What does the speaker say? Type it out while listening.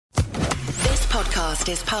podcast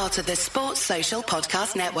is part of the Sports Social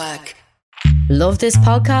Podcast Network. Love this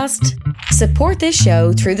podcast? Support this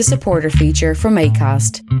show through the supporter feature from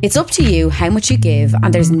Acast. It's up to you how much you give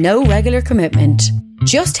and there's no regular commitment.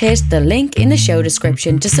 Just hit the link in the show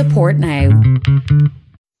description to support now.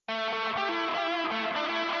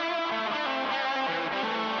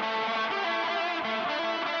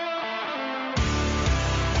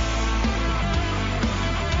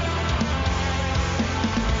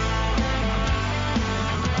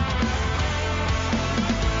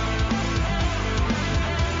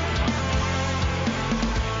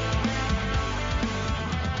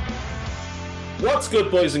 What's good,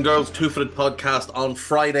 boys and girls? Two-Footed Podcast on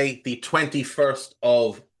Friday, the 21st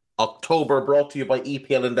of October, brought to you by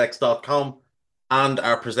EPLindex.com and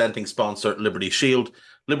our presenting sponsor, Liberty Shield.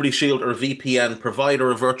 Liberty Shield, or VPN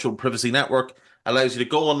provider, a virtual privacy network, allows you to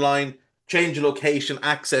go online, change your location,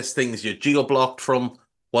 access things you're geo-blocked from,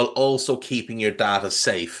 while also keeping your data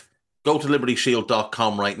safe. Go to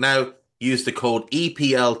libertyshield.com right now. Use the code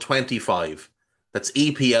EPL25. That's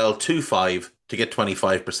EPL25 to get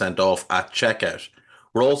 25% off at checkout.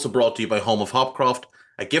 We're also brought to you by Home of Hopcroft,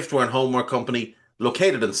 a giftware and homeware company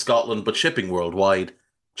located in Scotland but shipping worldwide.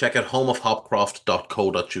 Check out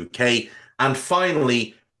homeofhopcroft.co.uk. And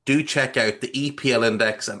finally, do check out the EPL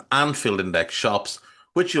Index and Anfield Index shops,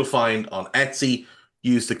 which you'll find on Etsy.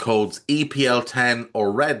 Use the codes EPL10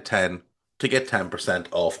 or RED10 to get 10%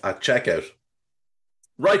 off at checkout.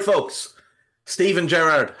 Right, folks, Steven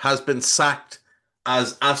Gerrard has been sacked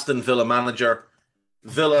as Aston Villa manager.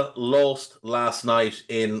 Villa lost last night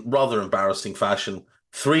in rather embarrassing fashion,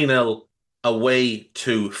 3-0 away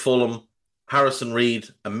to Fulham. Harrison Reed,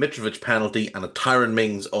 a Mitrovic penalty and a Tyrone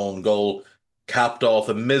Mings own goal capped off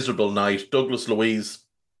a miserable night. Douglas Luiz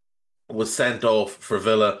was sent off for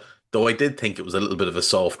Villa, though I did think it was a little bit of a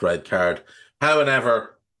soft red card.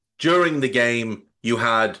 However, during the game, you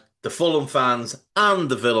had the Fulham fans and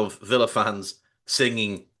the Villa fans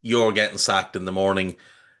singing "You're Getting Sacked" in the morning.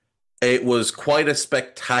 It was quite a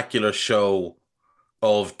spectacular show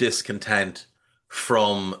of discontent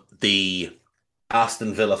from the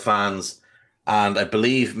Aston Villa fans. And I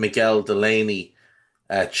believe Miguel Delaney,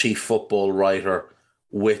 chief football writer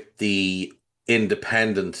with the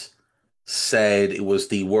Independent, said it was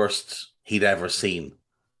the worst he'd ever seen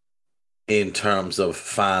in terms of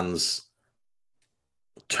fans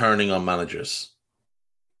turning on managers.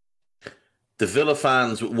 The Villa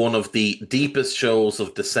fans, one of the deepest shows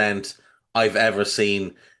of dissent I've ever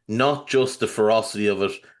seen. Not just the ferocity of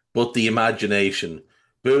it, but the imagination.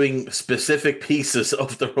 Booing specific pieces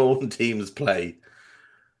of their own team's play.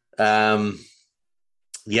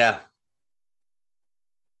 Yeah.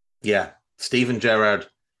 Steven Gerrard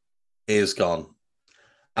is gone.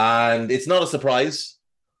 And it's not a surprise.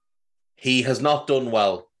 He has not done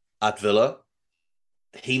well at Villa.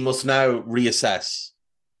 He must now reassess.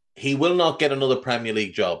 He will not get another Premier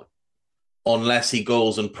League job unless he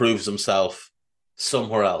goes and proves himself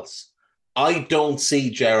somewhere else. I don't see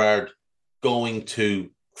Gerrard going to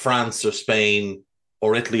France or Spain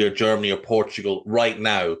or Italy or Germany or Portugal right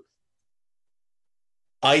now.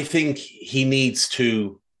 I think he needs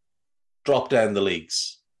to drop down the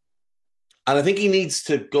leagues. And I think he needs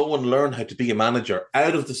to go and learn how to be a manager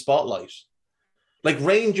out of the spotlight. Like,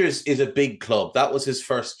 Rangers is a big club. That was his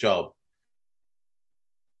first job.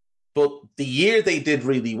 But the year they did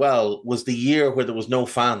really well was the year where there was no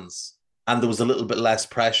fans and there was a little bit less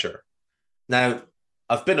pressure. Now,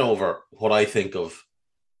 I've been over what I think of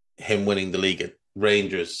him winning the league at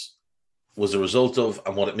Rangers was a result of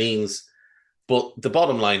and what it means. But the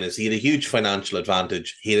bottom line is he had a huge financial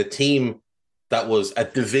advantage. He had a team that was a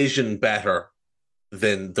division better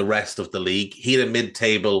than the rest of the league. He had a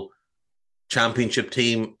mid-table championship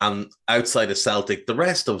team, and outside of Celtic, the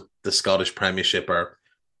rest of the Scottish Premiership are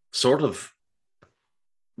sort of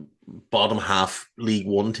bottom half League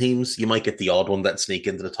One teams. You might get the odd one that sneak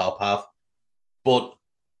into the top half, but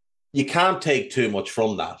you can't take too much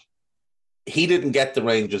from that. He didn't get the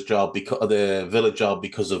Rangers job the Villa job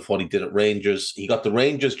because of what he did at Rangers. He got the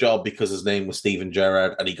Rangers job because his name was Steven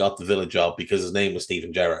Gerrard, and he got the Villa job because his name was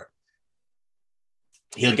Steven Gerrard.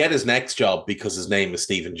 He'll get his next job because his name is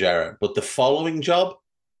Steven Gerrard, but the following job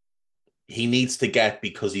he needs to get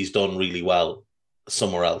because he's done really well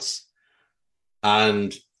somewhere else.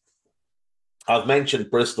 And I've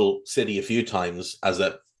mentioned Bristol City a few times as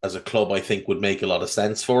a club I think would make a lot of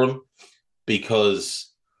sense for him,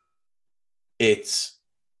 because it's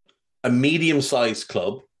a medium-sized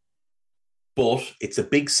club, but it's a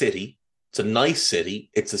big city. It's a nice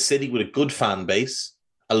city. It's a city with a good fan base,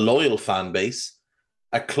 a loyal fan base,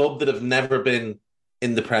 a club that have never been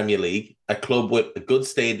in the Premier League, a club with a good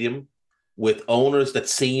stadium, with owners that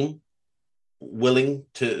seem willing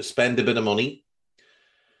to spend a bit of money.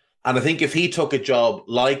 And I think if he took a job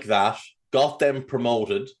like that, got them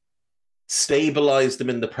promoted, stabilised them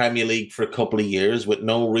in the Premier League for a couple of years with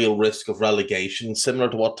no real risk of relegation, similar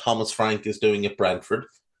to what Thomas Frank is doing at Brentford,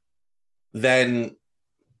 then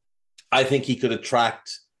I think he could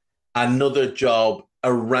attract another job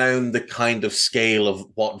around the kind of scale of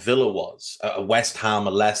what Villa was, a West Ham,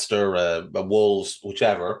 a Leicester, a Wolves,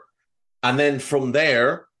 whichever. And then from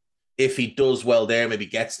there, if he does well there, maybe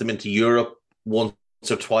gets them into Europe once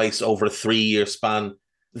or twice over a 3-year span,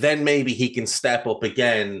 then maybe he can step up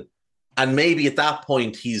again. And maybe at that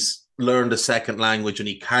point, he's learned a second language and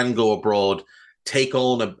he can go abroad, take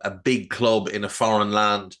on a big club in a foreign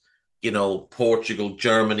land, Portugal,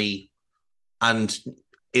 Germany. And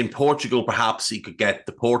in Portugal, perhaps he could get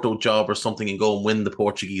the Porto job or something and go and win the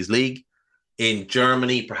Portuguese league. In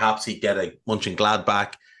Germany, perhaps he'd get a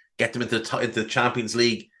Mönchengladbach, get them into the Champions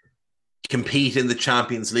League, compete in the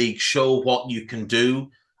Champions League, show what you can do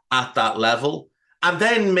at that level. And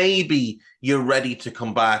then maybe you're ready to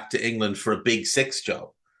come back to England for a big six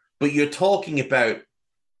job. But you're talking about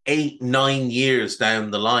 8-9 years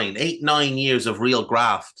down the line, 8-9 years of real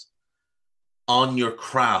graft on your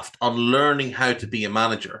craft, on learning how to be a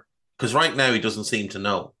manager. Because right now he doesn't seem to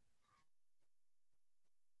know.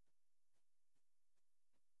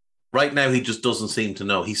 Right now he just doesn't seem to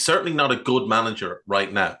know. He's certainly not a good manager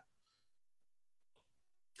right now.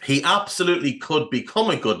 He absolutely could become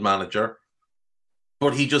a good manager,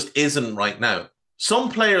 but he just isn't right now. Some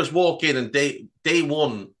players walk in and day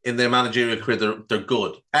one in their managerial career, they're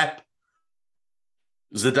good. Pep,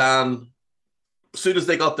 Zidane, as soon as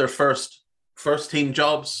they got their first team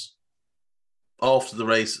jobs, off to the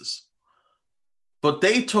races. But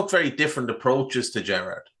they took very different approaches to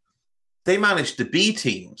Gerrard. They managed the B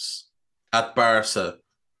teams at Barca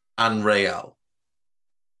and Real.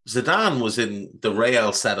 Zidane was in the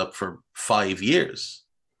Real setup for 5 years.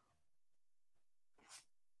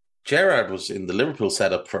 Gerrard was in the Liverpool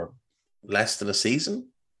setup for less than a season.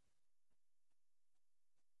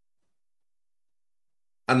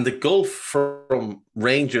 And the gulf from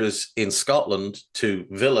Rangers in Scotland to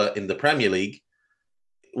Villa in the Premier League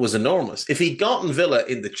was enormous. If he'd gotten Villa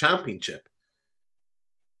in the Championship,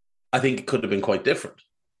 I think it could have been quite different.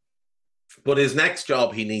 But his next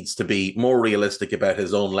job, he needs to be more realistic about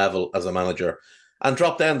his own level as a manager and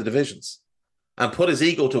drop down the divisions and put his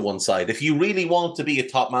ego to one side. If you really want to be a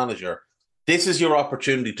top manager, this is your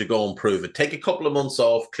opportunity to go and prove it. Take a couple of months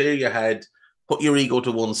off, clear your head, put your ego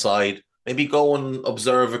to one side, maybe go and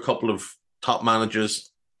observe a couple of top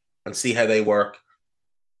managers and see how they work.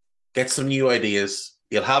 Get some new ideas.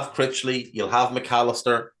 You'll have Critchley, you'll have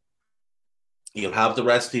McAllister, you'll have the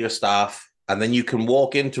rest of your staff, and then you can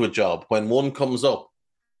walk into a job when one comes up.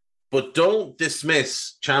 But don't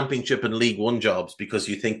dismiss Championship and League One jobs because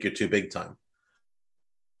you think you're too big time.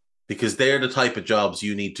 Because they're the type of jobs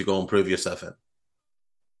you need to go and prove yourself in.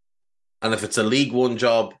 And if it's a League One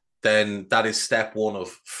job, then that is step 1 of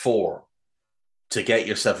 4 to get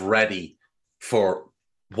yourself ready for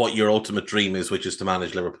what your ultimate dream is, which is to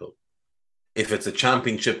manage Liverpool. If it's a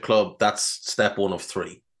Championship club, that's step 1 of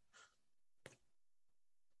 3.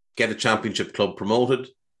 Get a Championship club promoted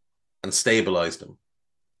and stabilise them.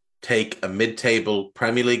 Take a mid-table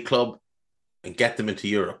Premier League club and get them into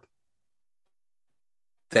Europe.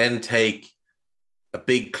 Then take a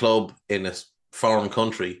big club in a foreign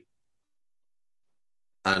country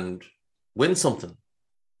and win something.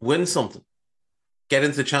 Win something. Get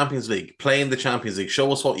into the Champions League. Play in the Champions League.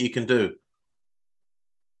 Show us what you can do.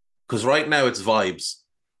 Because right now it's vibes.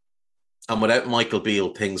 And without Michael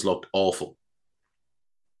Beale, things looked awful.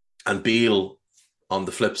 And Beale, on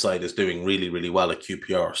the flip side, is doing really, really well at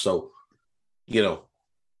QPR. So,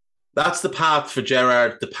 that's the path for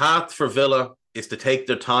Gerrard. The path for Villa is to take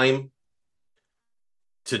their time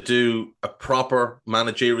to do a proper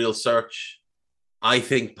managerial search. I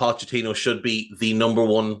think Pochettino should be the number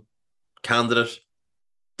 1 candidate.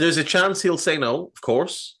 There's a chance he'll say no, of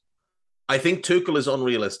course. I think Tuchel is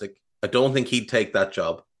unrealistic. I don't think he'd take that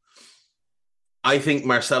job. I think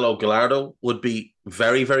Marcelo Gallardo would be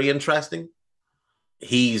very, very interesting.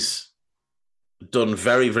 He's done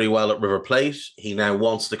very, very well at River Plate. He now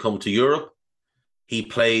wants to come to Europe. He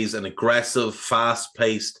plays an aggressive,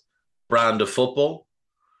 fast-paced brand of football.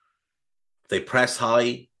 They press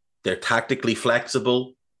high. They're tactically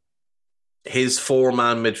flexible. His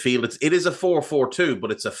 4-man midfield, it is a 4-4-2, but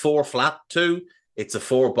it's a 4-flat-2. It's a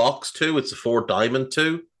 4-box-2. It's a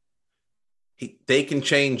 4-diamond-2. They can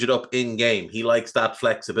change it up in-game. He likes that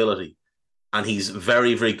flexibility. And he's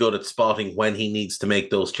very, very good at spotting when he needs to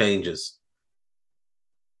make those changes.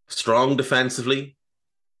 strong defensively.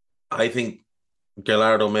 I think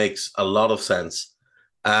Gallardo makes a lot of sense.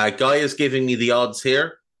 Guy is giving me the odds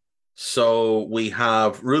here. So we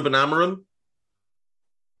have Ruben Amorim,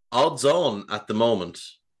 odds on at the moment,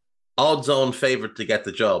 odds on favourite to get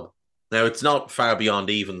the job. Now, it's not far beyond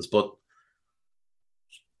evens, but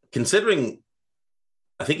considering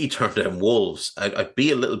I think he turned down Wolves, I'd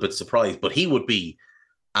be a little bit surprised, but he would be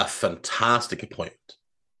a fantastic appointment.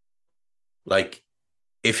 Like,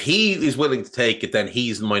 if he is willing to take it, then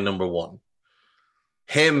he's my number one.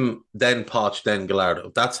 Him, then Poch, then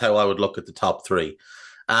Gallardo. That's how I would look at the top three.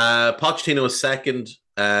 Pochettino is second,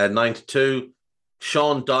 9-2.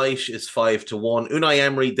 Sean Dyche is 5-1. Unai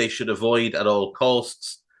Emery, they should avoid at all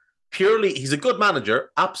costs. Purely, he's a good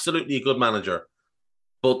manager, absolutely a good manager.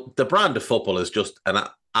 But the brand of football is just an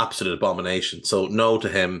absolute abomination. So no to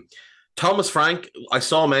him. Thomas Frank, I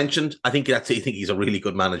saw mentioned. I think he's a really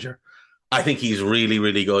good manager. I think he's really,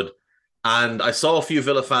 really good. And I saw a few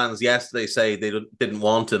Villa fans yesterday say they didn't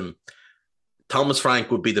want him. Thomas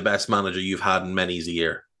Frank would be the best manager you've had in many a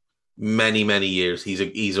year. Many, many years.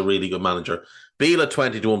 He's a really good manager. Beale at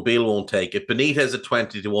 20-1. Beale won't take it. Benitez at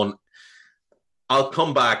 20-1. I'll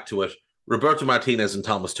come back to it. Roberto Martinez and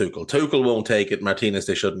Thomas Tuchel. Tuchel won't take it. Martinez,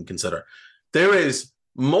 they shouldn't consider. There is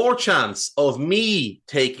more chance of me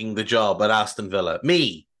taking the job at Aston Villa.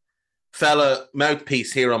 Me, fella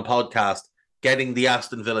mouthpiece here on podcast, getting the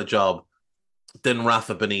Aston Villa job than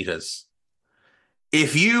Rafa Benitez.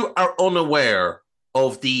 If you are unaware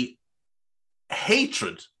of the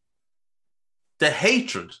hatred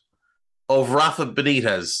of Rafa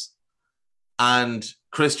Benitez and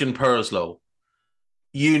Christian Purslow,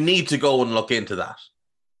 you need to go and look into that.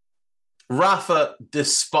 Rafa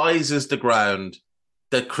despises the ground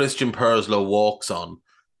that Christian Purslow walks on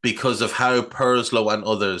because of how Purslow and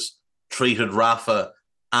others treated Rafa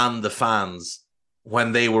and the fans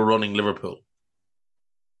when they were running Liverpool.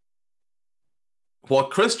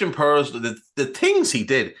 What Christian Purslow, the things he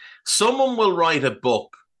did, someone will write a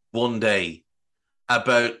book one day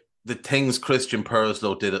about the things Christian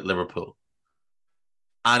Purslow did at Liverpool.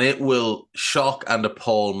 And it will shock and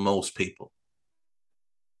appall most people,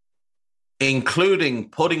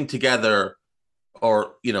 including putting together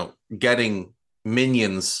or, getting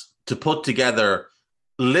minions to put together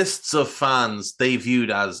lists of fans they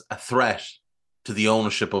viewed as a threat to the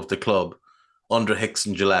ownership of the club under Hicks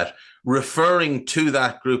and Gillette, referring to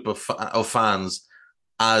that group of fans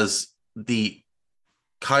as the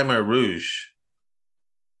Khmer Rouge.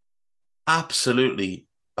 Absolutely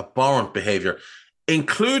abhorrent behaviour,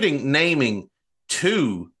 including naming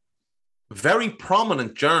two very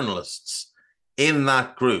prominent journalists in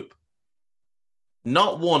that group.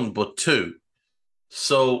 Not one, but two.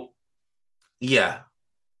 So, yeah.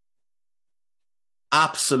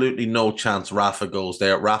 Absolutely no chance Rafa goes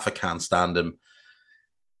there. Rafa can't stand him.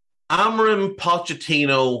 Amorim,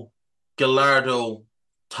 Pochettino, Gallardo,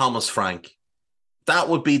 Thomas Frank. That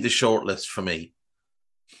would be the shortlist for me.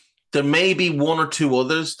 There may be one or two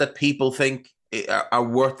others that people think are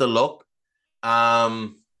worth a look.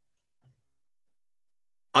 I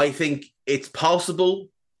think it's possible,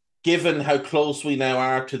 given how close we now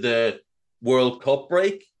are to the World Cup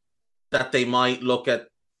break, that they might look at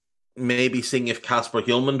maybe seeing if Kasper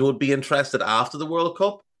Hjulmand would be interested after the World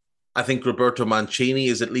Cup. I think Roberto Mancini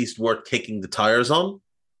is at least worth kicking the tires on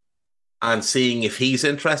and seeing if he's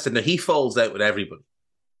interested. Now, he falls out with everybody,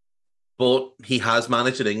 but he has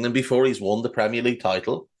managed at England before. He's won the Premier League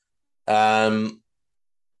title. And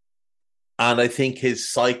I think his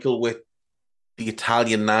cycle with the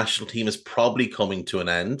Italian national team is probably coming to an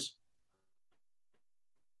end.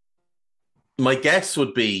 My guess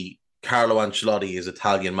would be Carlo Ancelotti is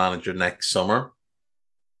Italian manager next summer.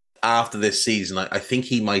 After this season, I think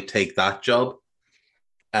he might take that job.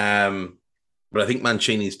 But I think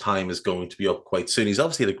Mancini's time is going to be up quite soon. He's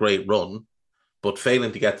obviously had a great run, but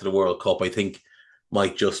failing to get to the World Cup, I think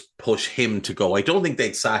might just push him to go. I don't think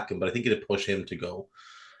they'd sack him, but I think it'd push him to go.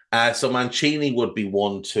 So Mancini would be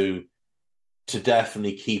one to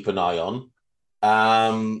definitely keep an eye on.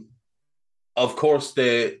 Of course,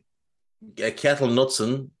 the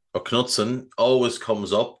Kjetil Knutsen always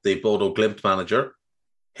comes up, the Bodo Glimt manager.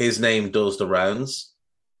 His name does the rounds.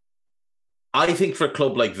 I think for a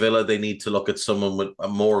club like Villa, they need to look at someone with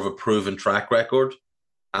more of a proven track record.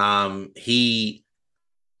 He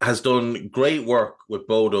has done great work with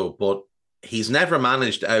Bodo, but he's never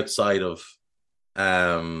managed outside of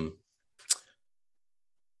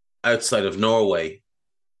Norway,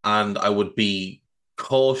 and I would be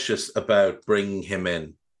cautious about bringing him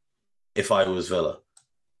in if I was Villa.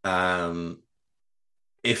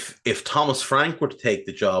 If Thomas Frank were to take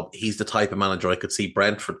the job, he's the type of manager I could see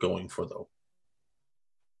Brentford going for, though.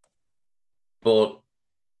 But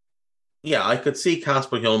yeah, I could see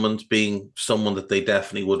Casper Hjulmand being someone that they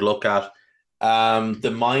definitely would look at.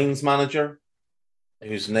 The Mainz manager,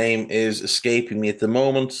 whose name is escaping me at the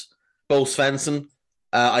moment, Bo Svensson.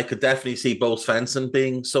 I could definitely see Bo Svensson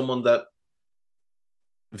being someone that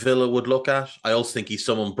Villa would look at. I also think he's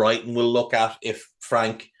someone Brighton will look at if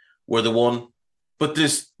Frank were the one. But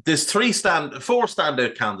there's four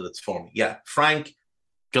standout candidates for me. Yeah, Frank,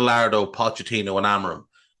 Gallardo, Pochettino, and Amorim.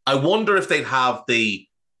 I wonder if they'd have the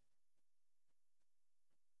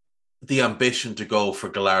ambition to go for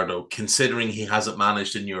Gallardo, considering he hasn't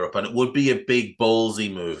managed in Europe, and it would be a big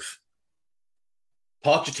ballsy move.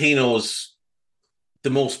 Pochettino's the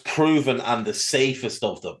most proven and the safest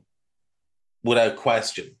of them, without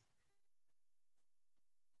question.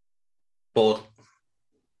 But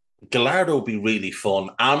Gallardo would be really fun.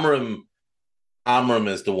 Amorim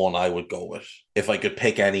is the one I would go with if I could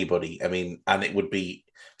pick anybody. I mean, and it would be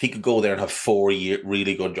if he could go there and have 4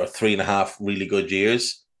 really good or 3.5 really good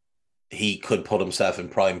years, he could put himself in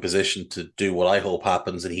prime position to do what I hope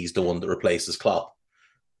happens, and he's the one that replaces Klopp.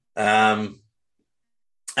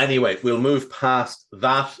 Anyway, we'll move past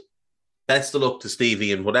that. Best of luck to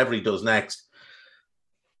Stevie and whatever he does next.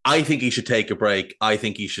 I think he should take a break. I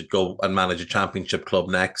think he should go and manage a championship club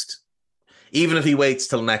next. Even if he waits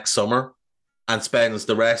till next summer and spends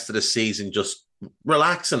the rest of the season just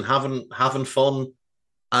relaxing, having fun,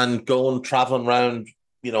 and going traveling around,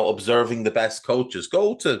 observing the best coaches.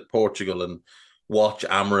 Go to Portugal and watch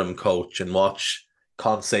Amorim coach and watch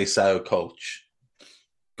Conceição coach.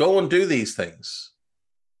 Go and do these things.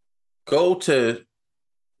 Go to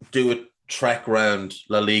do a trek around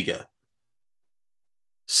La Liga.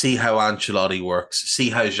 See how Ancelotti works. See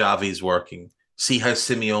how Xavi's working. See how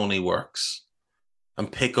Simeone works.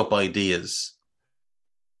 And pick up ideas.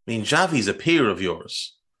 I mean, Xavi's a peer of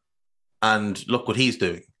yours. And look what he's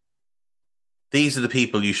doing. These are the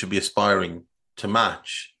people you should be aspiring to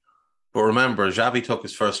match. But remember, Xavi took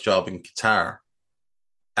his first job in Qatar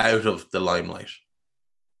out of the limelight.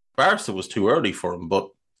 Barca was too early for him, but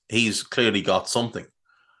he's clearly got something.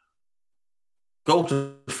 Go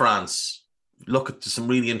to France. Look at some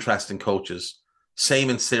really interesting coaches. Same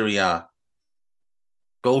in Serie A.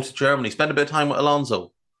 Go to Germany. Spend a bit of time with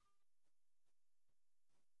Alonso.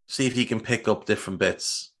 See if you can pick up different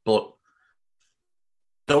bits. But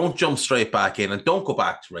don't jump straight back in, and don't go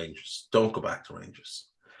back to Rangers. Don't go back to Rangers.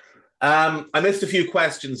 I missed a few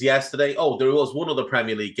questions yesterday. Oh, there was one other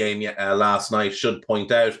Premier League game last night. Should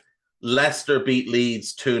point out, Leicester beat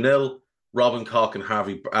Leeds 2-0. Robin Koch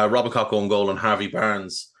own goal and Harvey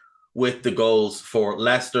Barnes with the goals for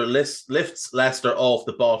Leicester. Lifts Leicester off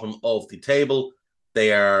the bottom of the table.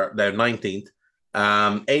 They're 19th.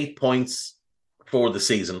 8 points for the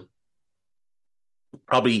season.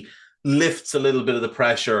 Probably lifts a little bit of the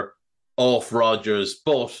pressure off Rodgers,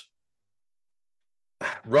 but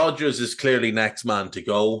Rodgers is clearly next man to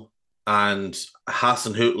go, and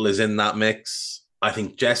Hasenhüttl is in that mix. I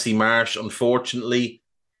think Jesse Marsch, unfortunately,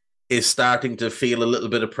 is starting to feel a little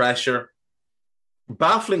bit of pressure.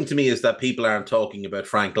 Baffling to me is that people aren't talking about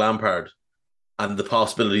Frank Lampard and the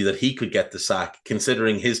possibility that he could get the sack,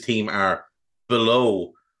 considering his team are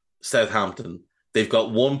below Southampton. They've got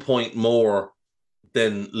 1 point more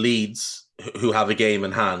than Leeds, who have a game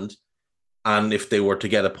in hand. And if they were to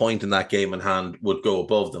get a point in that game in hand, would go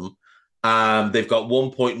above them. They've got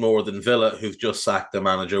 1 point more than Villa, who've just sacked their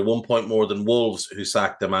manager, 1 point more than Wolves, who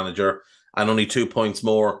sacked their manager, and only 2 points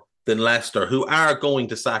more than Leicester, who are going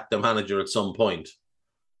to sack their manager at some point.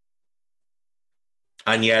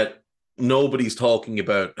 And yet, nobody's talking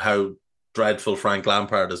about how dreadful Frank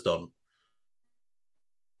Lampard has done.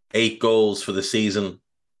 8 goals for the season.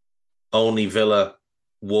 Only Villa,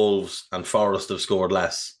 Wolves, and Forest have scored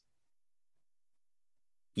less.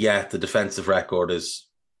 Yeah, the defensive record is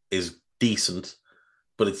decent,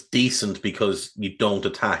 but it's decent because you don't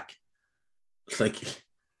attack.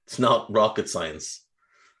 It's not rocket science.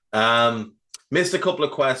 Missed a couple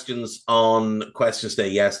of questions on Questions Day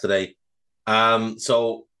yesterday.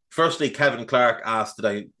 So firstly, Kevin Clark asked, did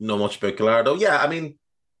I know much about Gallardo? Yeah, I mean,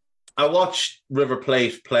 I watched River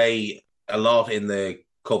Plate play a lot in the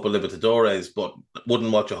Copa Libertadores, but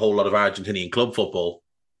wouldn't watch a whole lot of Argentinian club football.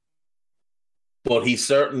 But he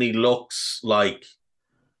certainly looks like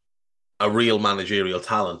a real managerial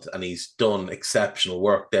talent, and he's done exceptional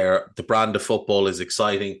work there. The brand of football is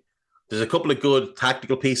exciting. There's a couple of good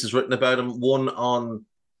tactical pieces written about him. One on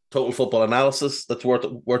Total Football Analysis that's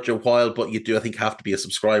worth your while, but you do, I think, have to be a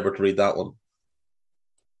subscriber to read that one.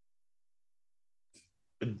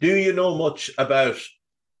 Do you know much about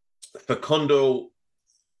Facundo,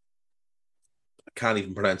 I can't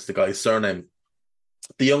even pronounce the guy's surname.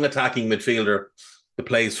 The young attacking midfielder that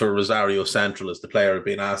plays for Rosario Central is the player I've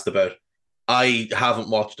been asked about. I haven't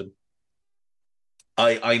watched him.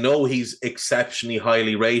 I know he's exceptionally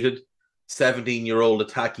highly rated. 17-year-old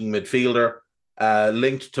attacking midfielder,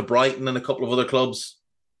 linked to Brighton and a couple of other clubs.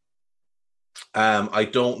 I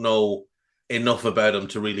don't know enough about him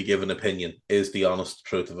to really give an opinion, is the honest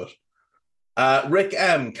truth of it. Rick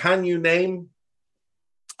M., can you name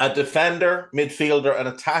a defender, midfielder, and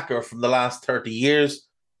attacker from the last 30 years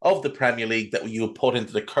of the Premier League that you would put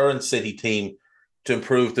into the current City team to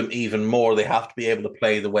improve them even more? They have to be able to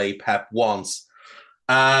play the way Pep wants.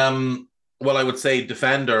 Well, I would say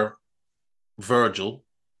defender, Virgil.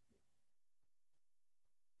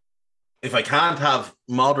 If I can't have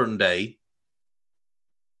modern day,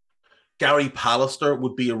 Gary Pallister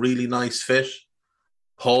would be a really nice fit.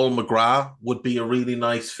 Paul McGrath would be a really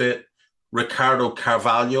nice fit. Ricardo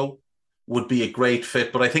Carvalho would be a great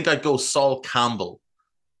fit, but I think I'd go Sol Campbell.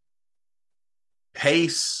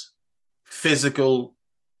 Pace, physical,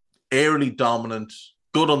 aerially dominant,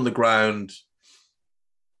 good on the ground,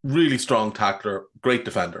 really strong tackler, great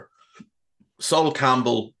defender. Sol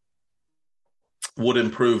Campbell would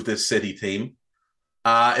improve this City team.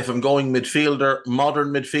 If I'm going midfielder, modern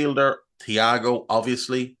midfielder, Thiago,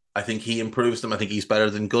 obviously. I think he improves them. I think he's better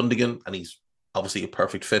than Gundogan, and he's obviously a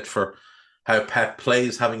perfect fit for how Pep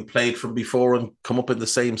plays, having played from before and come up in the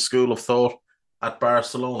same school of thought at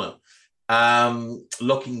Barcelona.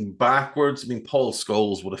 Looking backwards, I mean, Paul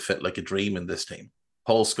Scholes would have fit like a dream in this team.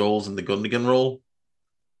 Paul Scholes in the Gundogan role,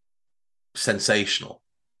 sensational.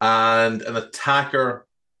 And an attacker,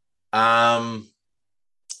 Ryan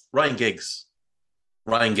Giggs.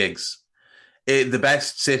 Ryan Giggs. The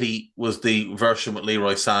best City was the version with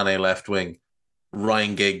Leroy Sané left wing.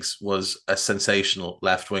 Ryan Giggs was a sensational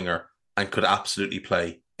left winger and could absolutely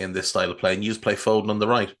play in this style of play. And you just play Foden on the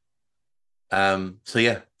right. So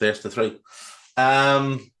yeah, there's the three.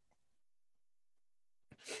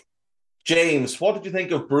 James, what did you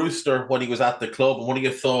think of Brewster when he was at the club? And what are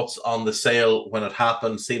your thoughts on the sale when it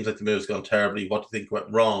happened? Seems like the move's gone terribly. What do you think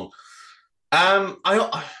went wrong?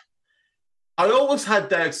 I always had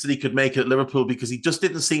doubts that he could make it at Liverpool because he just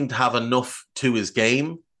didn't seem to have enough to his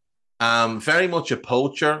game. Very much a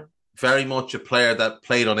poacher, very much a player that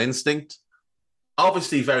played on instinct.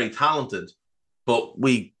 Obviously very talented, but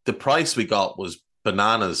the price we got was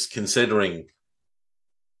bananas considering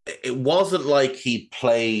it wasn't like he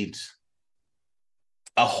played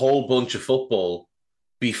a whole bunch of football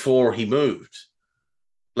before he moved.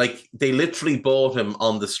 Like, they literally bought him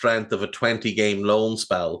on the strength of a 20-game loan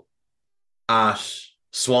spell at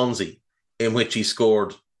Swansea, in which he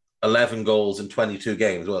scored 11 goals in 22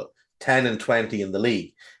 games. Well, 10 and 20 in the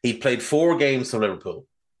league. He played 4 games for Liverpool.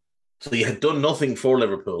 So he had done nothing for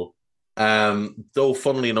Liverpool. Though,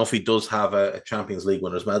 funnily enough, he does have a Champions League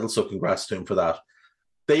winners medal, so congrats to him for that.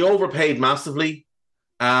 They overpaid massively.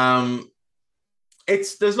 Look,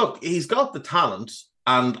 he's got the talent,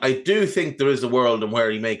 and I do think there is a world in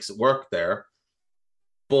where he makes it work there.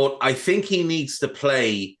 But I think he needs to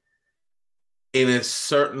play in a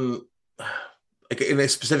specific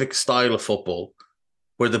style of football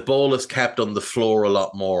where the ball is kept on the floor a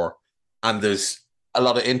lot more and there's a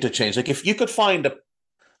lot of interchange. Like, if you could find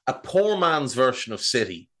a poor man's version of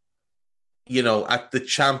City, at the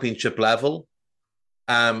championship level,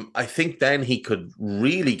 I think then he could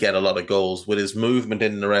really get a lot of goals with his movement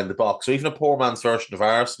in and around the box, or even a poor man's version of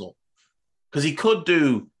Arsenal, because he could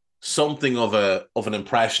do something of an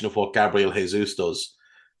impression of what Gabriel Jesus does.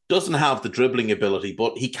 Doesn't have the dribbling ability,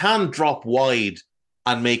 but he can drop wide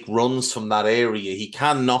and make runs from that area. He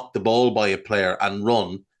can knock the ball by a player and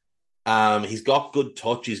run. He's got good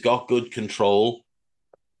touch. He's got good control.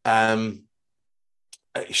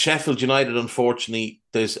 Sheffield United, unfortunately,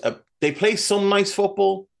 they play some nice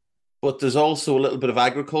football, but there's also a little bit of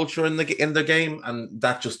agriculture in their game, and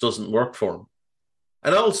that just doesn't work for him.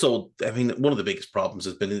 And also, I mean, one of the biggest problems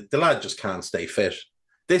has been the lad just can't stay fit.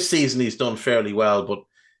 This season he's done fairly well, but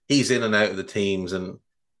he's in and out of the teams, and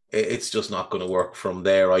it's just not going to work from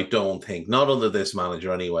there, I don't think. Not under this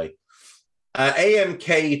manager, anyway.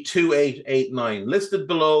 AMK2889. Listed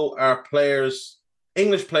below are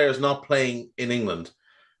English players not playing in England.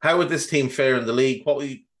 How would this team fare in the league?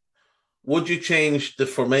 Would you change the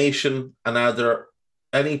formation? And are there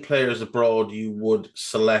any players abroad you would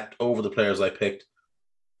select over the players I picked?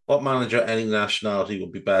 What manager, any nationality,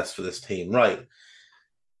 would be best for this team? Right.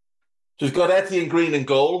 So we've got Etienne Green in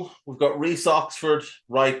goal. We've got Reece Oxford,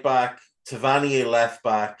 right back. Tavernier, left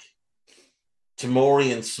back.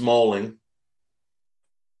 Tomori and Smalling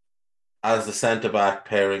as the centre-back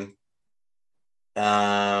pairing.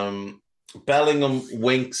 Bellingham,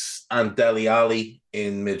 Winks, and Dele Alli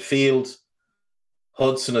in midfield.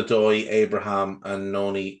 Hudson-Odoi, Abraham, and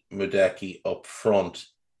Noni Mudeki up front.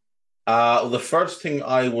 The first thing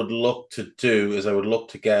I would look to do is I would look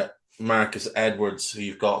to get Marcus Edwards, who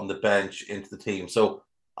you've got on the bench, into the team. So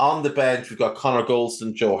on the bench, we've got Connor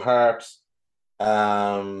Golston, Joe Hart,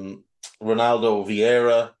 Ronaldo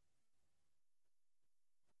Vieira,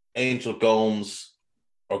 Angel Gomez,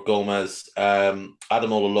 Ademola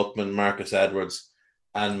Lookman, Marcus Edwards,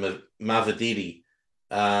 and Mavididi.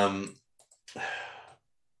 I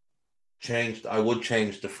would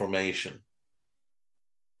change the formation.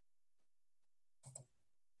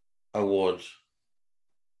 I would.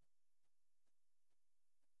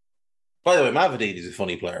 By the way, Mavididi is a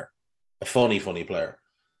funny player. A funny player.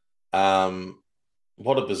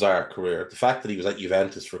 What a bizarre career. The fact that he was at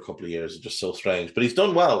Juventus for a couple of years is just so strange. But he's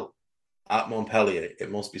done well at Montpellier. It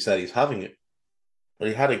must be said he's having it. But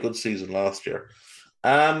he had a good season last year.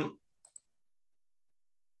 I'd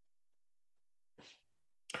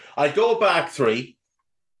go back three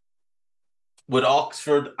with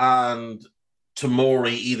Oxford and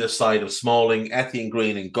Tomori either side of Smalling, Etienne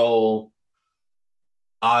Green in goal.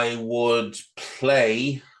 I would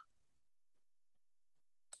play...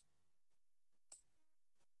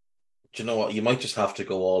 Do you know what? You might just have to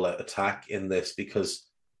go all out attack in this because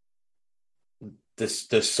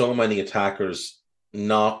there's so many attackers,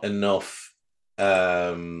 not enough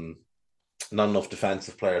defensive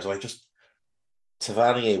players.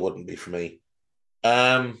 Tavernier wouldn't be for me.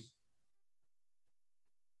 We'll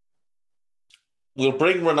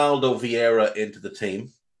bring Ronaldo Vieira into the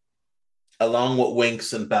team, along with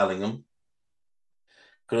Winks and Bellingham.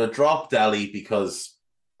 Going to drop Dele because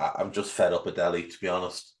I'm just fed up with Dele, to be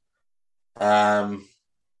honest. We'll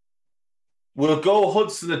go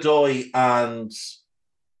Hudson-Odoi and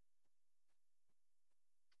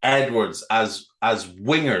Edwards as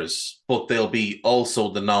wingers, but they'll be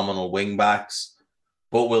also the nominal wing backs.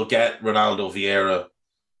 But we'll get Ronaldo Vieira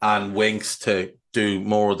and Winks to do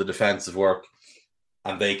more of the defensive work,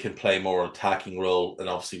 and they can play more attacking role, and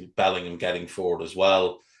obviously Bellingham getting forward as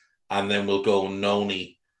well. And then we'll go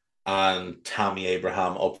Noni and Tammy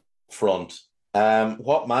Abraham up front.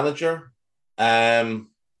 What manager?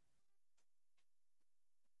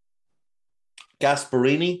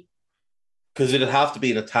 Gasparini, because it'd have to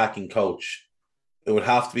be an attacking coach. It would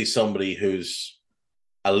have to be somebody who's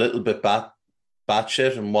a little bit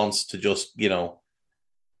batshit and wants to just,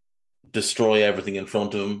 destroy everything in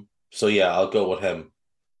front of him. So yeah, I'll go with him.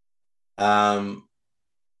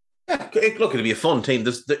 It'd be a fun team.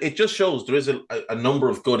 It just shows there is a number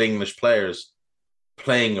of good English players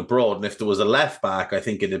playing abroad, and if there was a left back, I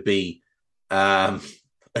think it'd be if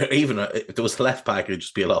there was a left back, it'd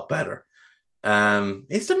just be a lot better.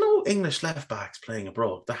 Is there no English left backs playing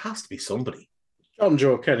abroad? There has to be somebody. John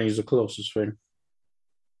Joe Kenny is the closest thing.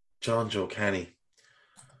 John Joe Kenny.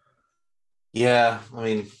 Yeah, I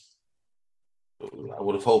mean, I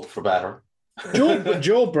would have hoped for better.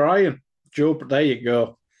 Joe Bryan. There you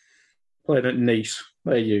go. Playing at Nice.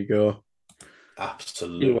 There you go.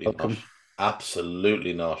 Absolutely not.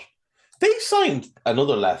 Absolutely not. They signed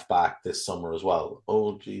another left back this summer as well.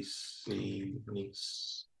 OGC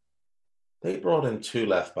Nice. They brought in 2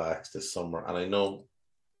 left backs this summer, and I know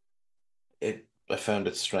it. I found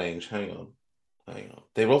it strange. Hang on.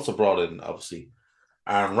 They've also brought in, obviously,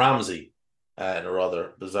 Aaron Ramsey in a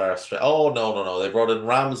rather bizarre... No. They brought in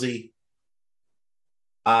Ramsey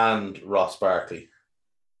and Ross Barkley.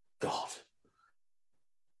 God,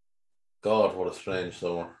 what a strange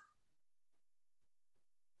summer.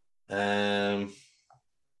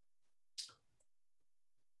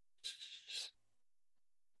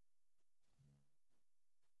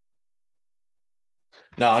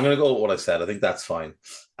 No, I'm going to go with what I said. I think that's fine.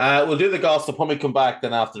 We'll do the gossip. When we come back,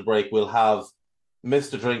 then after the break, we'll have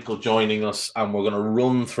Mr. Drinkle joining us, and we're going to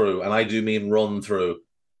run through, and I do mean run through,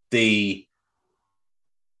 the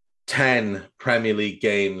 10 Premier League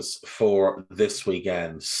games for this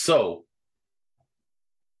weekend. So,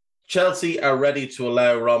 Chelsea are ready to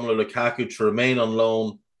allow Romelu Lukaku to remain on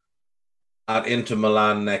loan at Inter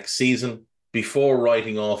Milan next season before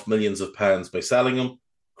writing off millions of pounds by selling him.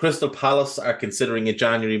 Crystal Palace are considering a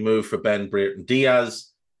January move for Ben Brereton Diaz.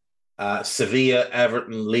 Sevilla,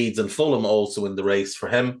 Everton, Leeds and Fulham also in the race for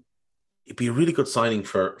him. It'd be a really good signing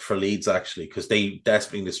for Leeds, actually, because they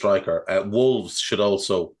desperately need a striker. Wolves should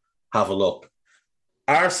also have a look.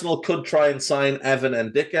 Arsenal could try and sign Evan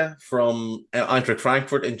Ndicka from Eintracht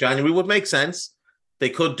Frankfurt in January. Would make sense. They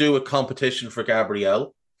could do a competition for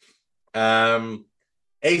Gabriel.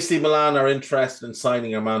 AC Milan are interested in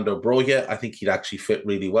signing Armando Broja. I think he'd actually fit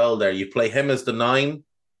really well there. You play him as the 9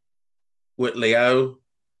 with Leao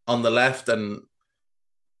on the left and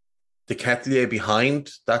Nketiah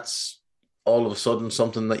behind. That's all of a sudden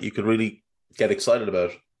something that you could really get excited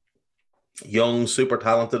about. Young, super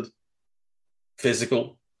talented,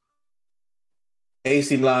 physical.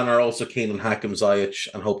 AC Milan are also keen on Hakim Ziyech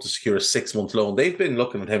and hope to secure a 6-month loan. They've been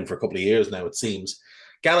looking at him for a couple of years now, it seems.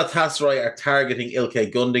 Galatasaray are targeting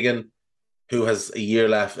Ilkay Gundogan, who has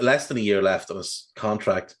less than a year left on his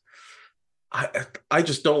contract. I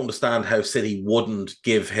just don't understand how City wouldn't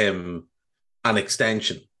give him an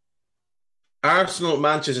extension. Arsenal,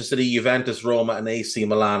 Manchester City, Juventus, Roma, and AC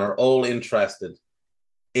Milan are all interested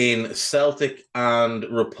in Celtic and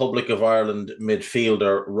Republic of Ireland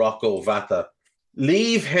midfielder Rocco Vata.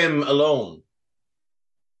 Leave him alone.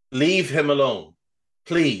 Leave him alone.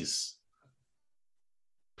 Please.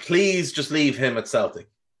 Please just leave him at Celtic.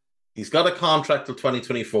 He's got a contract till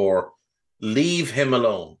 2024. Leave him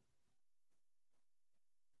alone.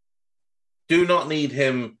 Do not need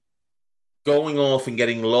him going off and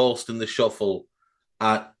getting lost in the shuffle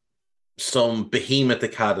at some behemoth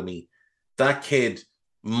academy. That kid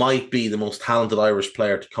might be the most talented Irish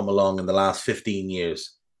player to come along in the last 15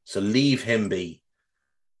 years. So leave him be.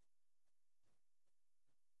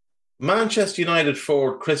 Manchester United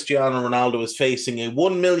forward Cristiano Ronaldo is facing a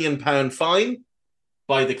 £1 million fine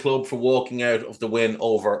by the club for walking out of the win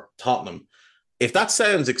over Tottenham. If that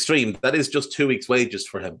sounds extreme, that is just 2 weeks' wages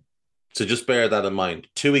for him. So just bear that in mind.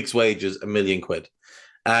 2 weeks' wages, £1 million.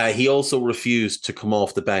 He also refused to come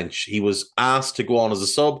off the bench. He was asked to go on as a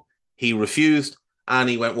sub. He refused, and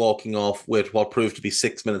he went walking off with what proved to be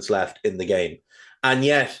 6 minutes left in the game. And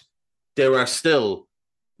yet, there are still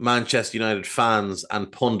Manchester United fans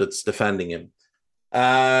and pundits defending him.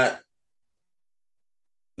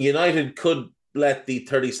 United could let the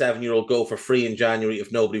 37-year-old go for free in January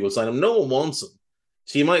if nobody will sign him. No one wants him.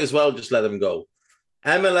 So you might as well just let him go.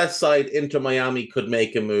 MLS side Inter Miami could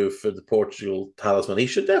make a move for the Portugal talisman. He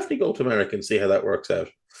should definitely go to America and see how that works out.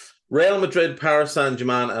 Real Madrid, Paris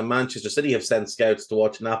Saint-Germain and Manchester City have sent scouts to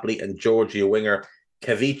watch Napoli and Georgia winger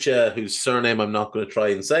Kavica, whose surname I'm not going to try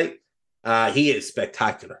and say. He is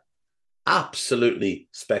spectacular. Absolutely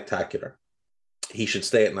spectacular. He should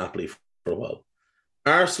stay at Napoli for a while.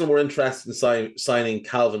 Arsenal were interested in signing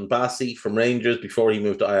Calvin Bassey from Rangers before he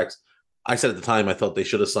moved to Ajax. I said at the time I thought they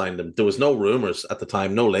should have signed him. There was no rumours at the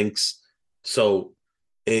time, no links. So,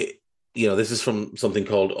 this is from something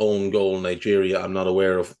called Own Goal Nigeria. I'm not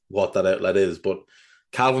aware of what that outlet is, but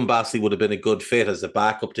Calvin Bassey would have been a good fit as a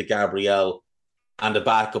backup to Gabriel and a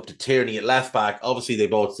backup to Tierney at left back. Obviously, they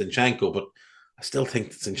bought Zinchenko, but I still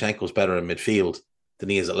think Zinchenko's better in midfield than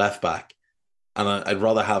he is at left back. And I'd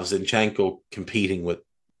rather have Zinchenko competing with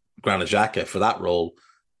Granit Xhaka for that role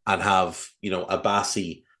and have, a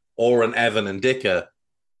Bassey or an Evan Ndicka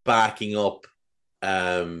backing up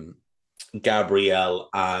Gabriel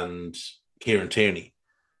and Kieran Tierney.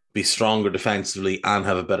 Be stronger defensively and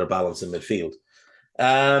have a better balance in midfield.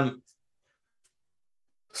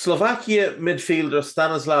 Slovakia midfielder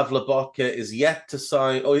Stanislav Lobotka is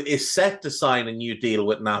set to sign a new deal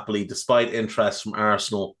with Napoli despite interest from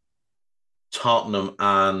Arsenal, Tottenham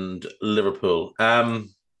and Liverpool.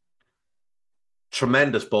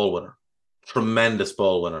 Tremendous ball winner.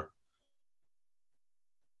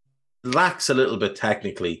 Lacks a little bit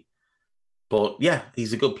technically, but yeah,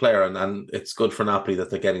 he's a good player and it's good for Napoli that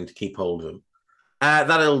they're getting to keep hold of him.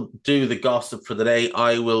 That'll do the gossip for the day.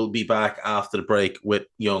 I will be back after the break with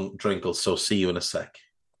young Drinkle, so see you in a sec.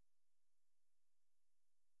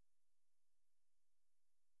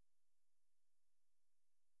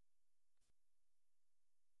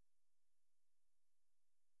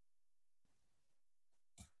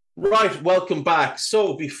 Right, welcome back.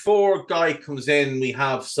 So before Guy comes in, we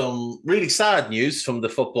have some really sad news from the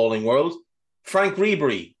footballing world. Frank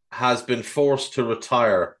Ribery has been forced to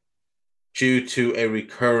retire due to a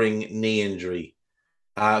recurring knee injury.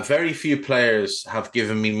 Very few players have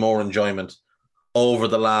given me more enjoyment over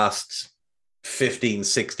the last 15,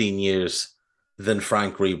 16 years than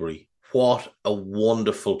Frank Ribery. What a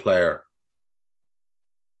wonderful player.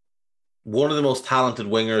 One of the most talented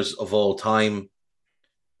wingers of all time.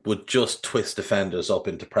 Would just twist defenders up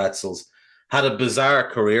into pretzels. Had a bizarre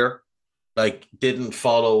career, didn't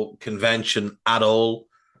follow convention at all.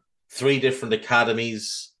 3 different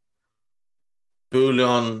academies.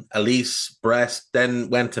 Boulogne, Elise, Brest, then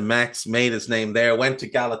went to Metz, made his name there, went to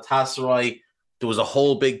Galatasaray. There was a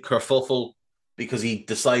whole big kerfuffle because he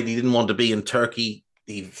decided he didn't want to be in Turkey.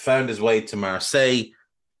 He found his way to Marseille,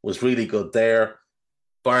 was really good there.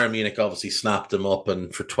 Bayern Munich obviously snapped him up,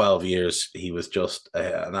 and for 12 years, he was just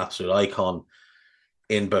an absolute icon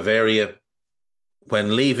in Bavaria.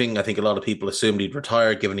 When leaving, I think a lot of people assumed he'd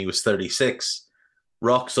retire, given he was 36.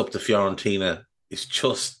 Rocks up to Fiorentina is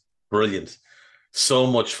just brilliant. So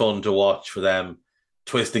much fun to watch for them,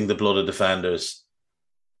 twisting the blood of defenders.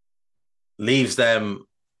 Leaves them,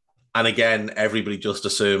 and again, everybody just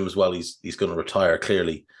assumes, well, he's going to retire,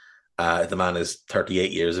 clearly. The man is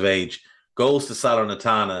 38 years of age. Goes to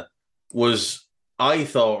Salernitana, was, I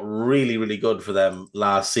thought, really, really good for them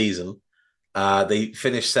last season. They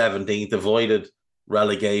finished 17th, avoided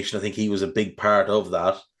relegation. I think he was a big part of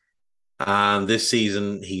that. And this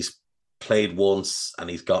season, he's played once and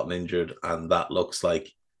he's gotten injured, and that looks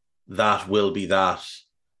like that will be that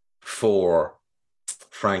for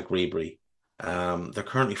Frank Ribery. They're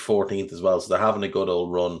currently 14th as well, so they're having a good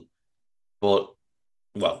old run. But,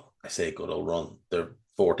 well, I say a good old run. They're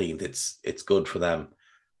 14th. It's good for them.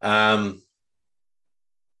 That's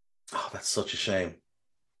such a shame.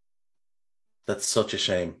 That's such a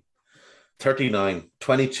shame. 39,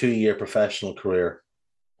 22-year professional career.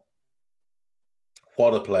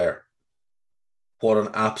 What a player. What an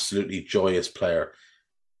absolutely joyous player.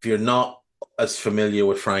 If you're not as familiar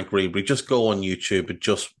with Frank Ribery, just go on YouTube and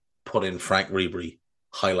just put in Frank Ribery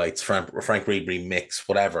highlights, Frank Ribery mix,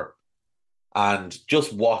 whatever. And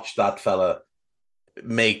just watch that fella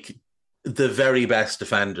make the very best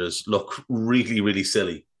defenders look really, really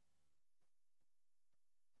silly.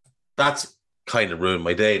 That's kind of ruined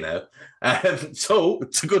my day now. So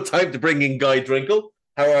it's a good time to bring in Guy Drinkle.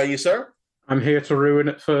 How are you, sir? I'm here to ruin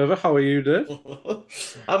it further. How are you, Dave?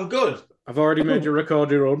 I'm good. I've already made you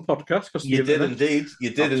record your own podcast. You did indeed.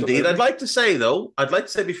 You did indeed. I'd like to say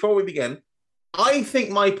before we begin, I think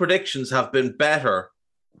my predictions have been better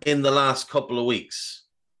in the last couple of weeks.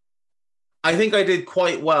 I think I did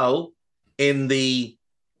quite well in the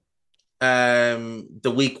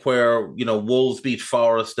week where, Wolves beat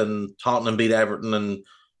Forest and Tottenham beat Everton and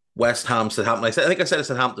West Ham, Southampton. I think I said a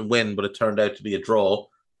Southampton win, but it turned out to be a draw.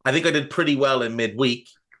 I think I did pretty well in midweek.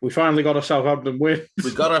 We finally got a Southampton win. We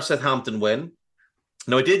got our Southampton win.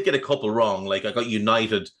 Now, I did get a couple wrong. Like, I got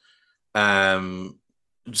United,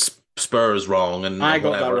 Spurs wrong. And I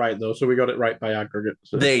got that right, though, so we got it right by aggregate.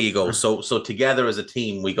 So. There you go. So together as a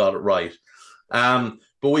team, we got it right. But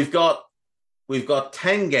we've got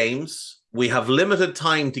 10 games. We have limited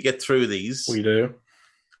time to get through these. We do.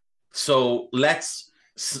 So let's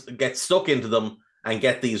get stuck into them and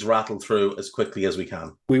get these rattled through as quickly as we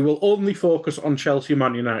can. We will only focus on Chelsea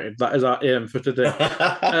Man United. That is our aim for today.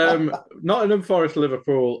 Nottingham Forest,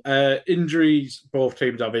 Liverpool. Injuries. Both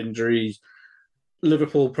teams have injuries.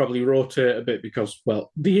 Liverpool probably rotate a bit because,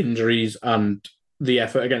 well, the injuries and the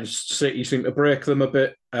effort against City seem to break them a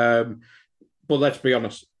bit. But let's be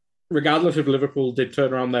honest. Regardless if Liverpool did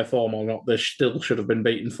turn around their form or not, they still should have been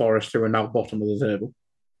beating Forest, who are now bottom of the table.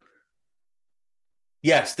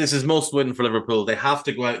 Yes, this is must win for Liverpool. They have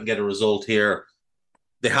to go out and get a result here.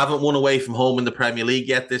 They haven't won away from home in the Premier League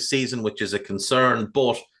yet this season, which is a concern,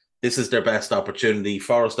 but this is their best opportunity.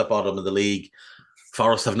 Forest at bottom of the league.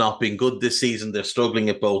 Forest have not been good this season. They're struggling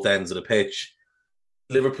at both ends of the pitch.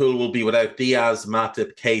 Liverpool will be without Diaz,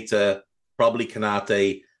 Matip, Keita, probably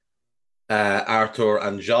Kanate, Arthur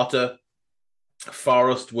and Jota.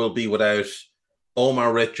 Forest will be without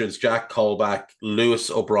Omar Richards, Jack Colback, Lewis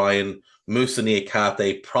O'Brien, Moussa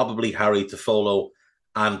Niakate, probably Harry Toffolo,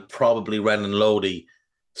 and probably Renan Lodi.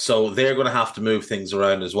 So they're going to have to move things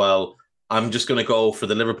around as well. I'm just going to go for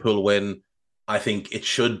the Liverpool win. I think it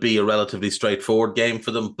should be a relatively straightforward game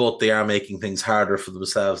for them, but they are making things harder for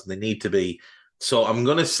themselves than they need to be. So I'm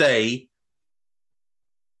going to say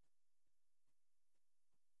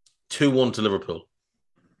 2-1 to Liverpool.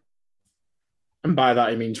 And by that,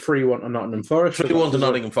 he means 3-1 to Nottingham Forest. 3-1 to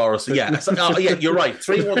Nottingham Forest. Yeah, yeah, you're right.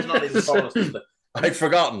 3-1 to Nottingham Forest. I'd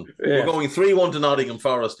forgotten. Yeah. We're going 3-1 to Nottingham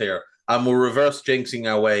Forest here, and we're reverse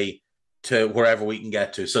jinxing our way to wherever we can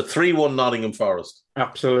get to. So 3-1 Nottingham Forest.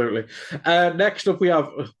 Absolutely. Next up, we have,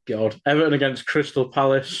 Everton against Crystal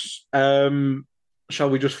Palace. Shall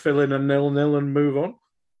we just fill in a 0-0 and move on?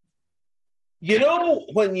 You know,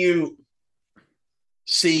 when you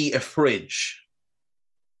see a fridge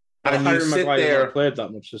and you sit there, played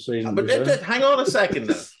that much this season. But hang on a second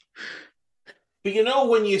now. But you know,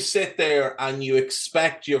 when you sit there and you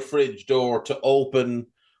expect your fridge door to open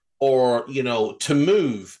or, to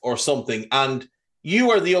move or something, and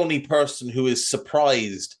you are the only person who is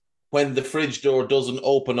surprised when the fridge door doesn't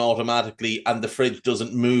open automatically and the fridge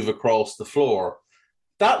doesn't move across the floor.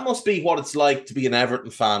 That must be what it's like to be an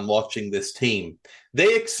Everton fan watching this team.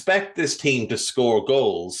 They expect this team to score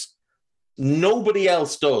goals. Nobody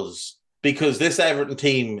else does. because this Everton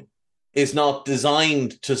team is not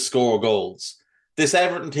designed to score goals. This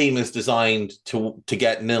Everton team is designed to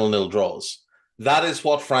get 0-0 draws. That is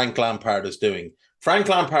what Frank Lampard is doing. Frank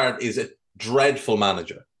Lampard is a dreadful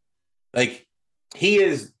manager. Like, he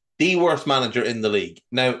is the worst manager in the league.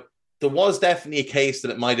 Now, there was definitely a case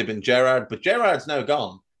that it might have been Gerrard, but Gerrard's now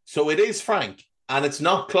gone. So it is Frank, and it's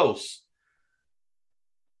not close.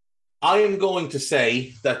 I am going to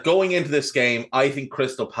say that going into this game, I think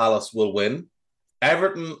Crystal Palace will win.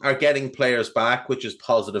 Everton are getting players back, which is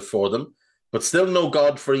positive for them, but still no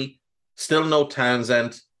Godfrey, still no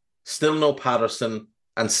Townsend, still no Patterson,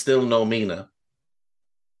 and still no Mina.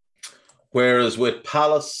 Whereas with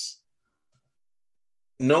Palace,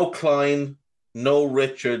 no Klein, no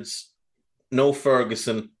Richards, no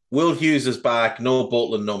Ferguson, Will Hughes is back, no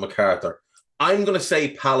Butland, no MacArthur. I'm going to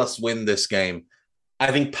say Palace win this game.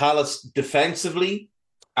 I think Palace defensively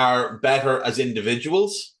are better as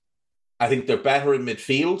individuals. I think they're better in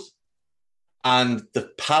midfield. And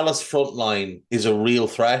the Palace front line is a real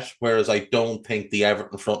threat, whereas I don't think the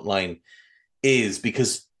Everton front line is,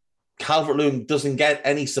 because Calvert-Lewin doesn't get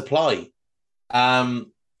any supply. The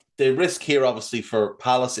risk here, obviously, for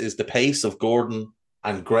Palace is the pace of Gordon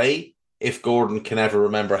and Gray, if Gordon can ever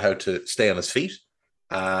remember how to stay on his feet.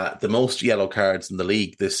 The most yellow cards in the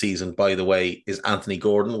league this season, by the way, is Anthony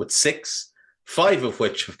Gordon with 6, 5 of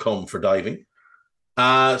which have come for diving.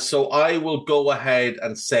 So I will go ahead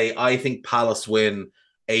and say I think Palace win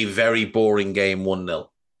a very boring game 1-0.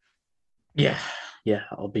 Yeah,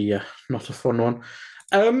 it'll be not a fun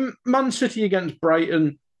one. Man City against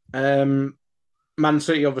Brighton. Man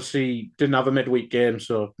City obviously didn't have a midweek game,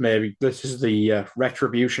 so maybe this is the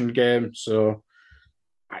retribution game. So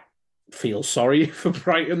I feel sorry for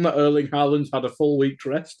Brighton that Erling Haaland's had a full week's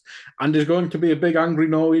rest and is going to be a big angry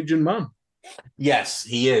Norwegian man. Yes,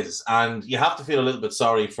 he is. And you have to feel a little bit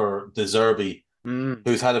sorry for De Zerbi,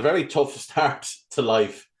 who's had a very tough start to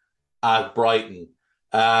life at Brighton.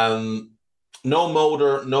 No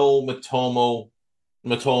Moder, no Matoma,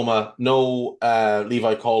 no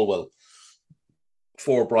Levi Colwill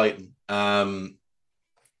for Brighton.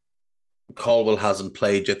 Colwill hasn't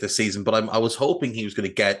played yet this season, but I was hoping he was going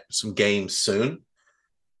to get some games soon.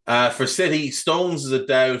 For City, Stones is a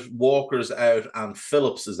doubt, Walker's out, and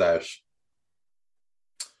Phillips is out.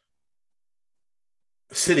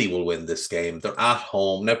 City will win this game. They're at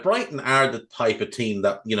home. Now, Brighton are the type of team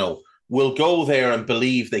that, will go there and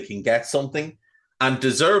believe they can get something. And De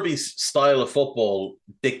Zerbi's style of football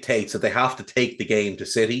dictates that they have to take the game to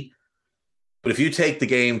City. But if you take the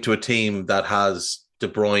game to a team that has De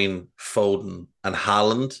Bruyne, Foden, and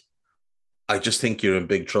Haaland, I just think you're in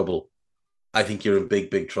big trouble. I think you're in big,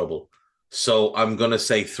 big trouble. So I'm going to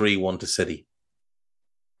say 3-1 to City.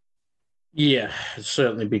 Yeah, it'd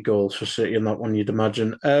certainly be goals for City in that one, you'd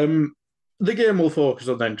imagine. The game we'll focus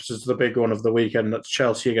on then, because it's the big one of the weekend. That's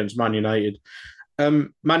Chelsea against Man United.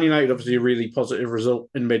 Man United, obviously, a really positive result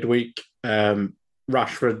in midweek.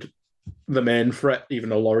 Rashford, the main threat, even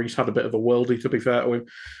though Lloris had a bit of a worldie, to be fair to him.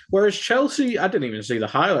 Whereas Chelsea, I didn't even see the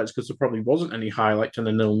highlights because there probably wasn't any highlights in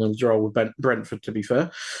the 0-0 draw with Brentford, to be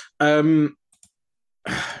fair. The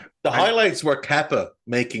highlights were Kepa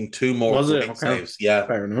making 2 more saves. Yeah,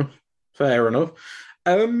 fair enough.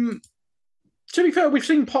 To be fair, we've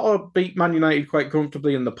seen Potter beat Man United quite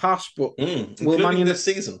comfortably in the past, but will Man United this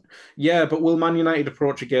season? Yeah, but will Man United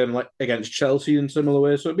approach a game like against Chelsea in similar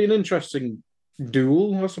ways? So it'd be an interesting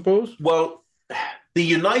duel, I suppose. Well, the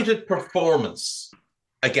United performance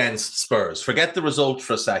against Spurs, forget the result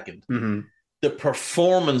for a second. Mm-hmm. The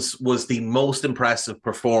performance was the most impressive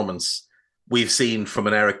performance we've seen from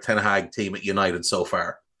an Eric Ten Hag team at United so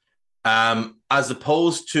far. As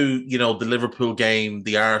opposed to, the Liverpool game,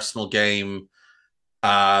 the Arsenal game,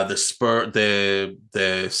 the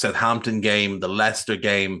Southampton game, the Leicester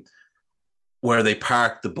game, where they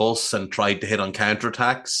parked the bus and tried to hit on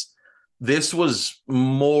counterattacks. This was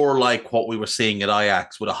more like what we were seeing at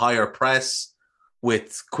Ajax, with a higher press,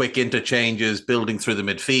 with quick interchanges, building through the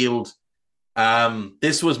midfield.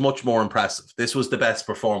 This was much more impressive. This was the best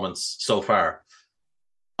performance so far.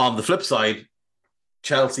 On the flip side,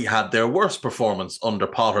 Chelsea had their worst performance under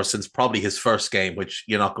Potter since probably his first game, which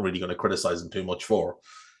you're not really going to criticize him too much for.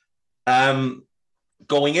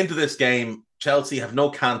 Going into this game, Chelsea have no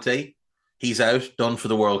Kante. He's out, done for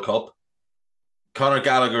the World Cup. Conor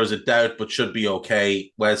Gallagher is a doubt, but should be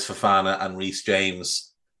okay. Wes Fofana and Reece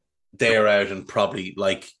James, they're out and probably,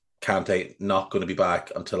 like Kante, not going to be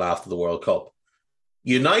back until after the World Cup.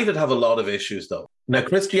 United have a lot of issues, though. Now,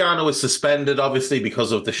 Cristiano is suspended, obviously,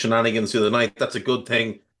 because of the shenanigans the other night. That's a good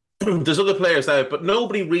thing. There's other players out, but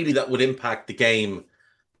nobody really that would impact the game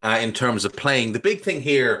in terms of playing. The big thing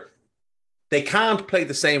here they can't play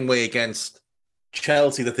the same way against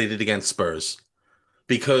Chelsea that they did against Spurs,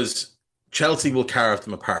 because Chelsea will carve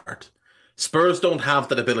them apart. Spurs don't have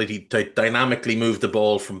that ability to dynamically move the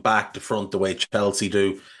ball from back to front the way Chelsea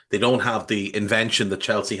do. They don't have the invention that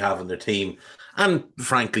Chelsea have in their team. And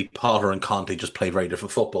frankly, Potter and Conte just play very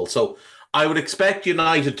different football. So I would expect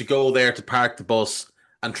United to go there to park the bus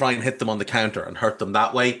and try and hit them on the counter and hurt them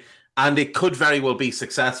that way. And it could very well be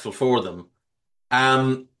successful for them.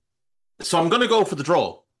 So I'm going to go for the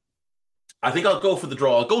draw. I think I'll go for the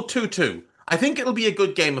draw. I'll go 2-2. I think it'll be a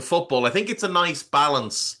good game of football. I think it's a nice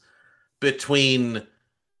balance between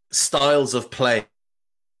styles of play.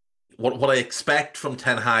 What I expect from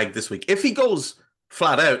Ten Hag this week. If he goes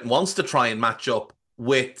flat out and wants to try and match up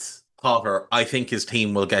with Potter, I think his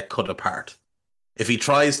team will get cut apart. If he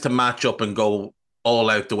tries to match up and go all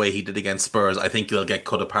out the way he did against Spurs, I think he'll get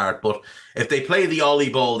cut apart. But if they play the Ollie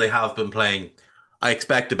ball they have been playing, I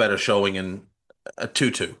expect a better showing in a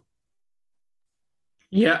 2-2.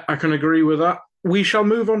 Yeah, I can agree with that. We shall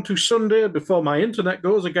move on to Sunday before my internet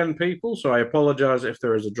goes again, people, so I apologise if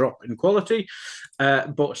there is a drop in quality.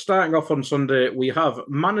 But starting off on Sunday, we have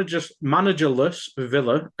managerless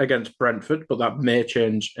Villa against Brentford, but that may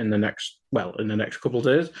change in the next couple of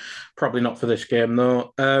days. Probably not for this game,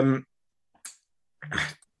 though.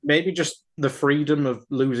 Maybe just the freedom of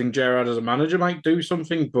losing Gerrard as a manager might do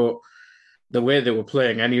something, but the way they were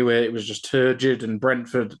playing anyway, it was just turgid, and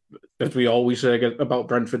Brentford, as we always say about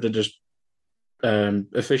Brentford, they're just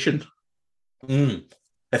efficient.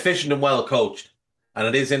 Efficient and well coached. And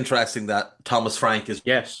it is interesting that Thomas Frank is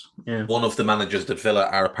one of the managers that Villa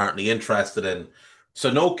are apparently interested in. So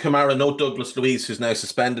no Kamara, no Douglas Luiz, who's now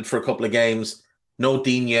suspended for a couple of games, no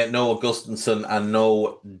Digne, no Augustinsson, and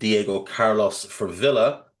no Diego Carlos for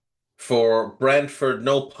Villa. For Brentford,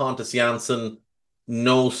 no Pontus Jansson,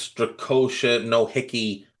 no Strakosha, no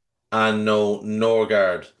Hickey, and no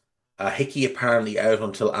Norgard. Hickey apparently out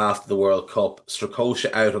until after the World Cup,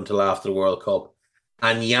 Strakosha out until after the World Cup,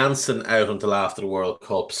 and Janssen out until after the World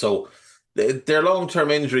Cup. So they're long-term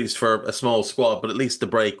injuries for a small squad, but at least the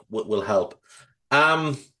break will help.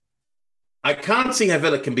 I can't see how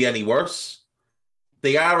Villa can be any worse.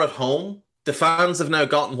 They are at home. The fans have now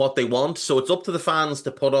gotten what they want, so it's up to the fans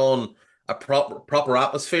to put on a proper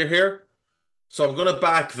atmosphere here. So I'm going to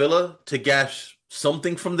back Villa to get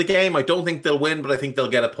something from the game. I don't think they'll win, but I think they'll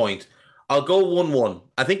get a point. I'll go 1-1.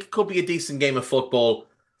 I think it could be a decent game of football.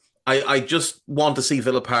 I just want to see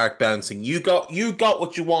Villa Park bouncing. You got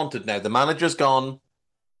what you wanted now. The manager's gone.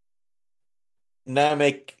 Now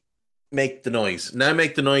make the noise. Now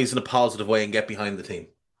make the noise in a positive way and get behind the team.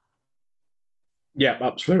 Yeah,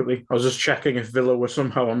 absolutely. I was just checking if Villa were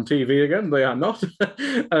somehow on TV again. They are not.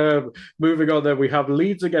 Moving on then, we have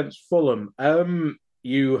Leeds against Fulham.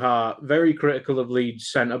 You are very critical of Leeds'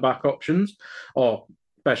 centre-back options, or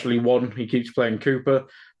especially one. He keeps playing Cooper.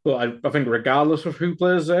 But I think regardless of who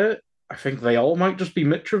plays there, I think they all might just be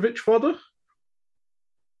Mitrovic fodder.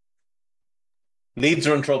 Leeds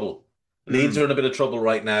are in trouble. Leeds are in a bit of trouble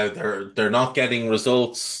right now. They're not getting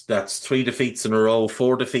results. That's 3 defeats in a row,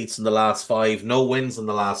 4 defeats in the last 5, no wins in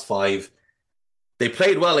the last 5. They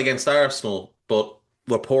played well against Arsenal, but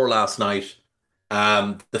were poor last night.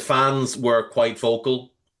 The fans were quite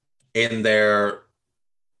vocal in their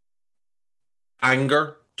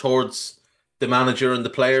anger towards the manager and the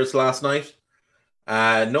players last night.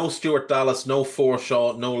 No Stuart Dallas, no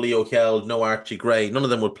Forshaw, no Leo Kjell, no Archie Gray. None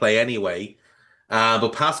of them would play anyway. But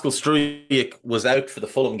Pascal Struijk was out for the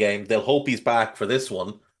Fulham game. They'll hope he's back for this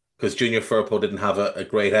one because Junior Firpo didn't have a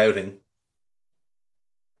great outing.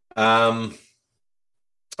 Or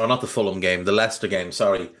not the Fulham game, the Leicester game,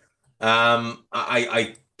 sorry.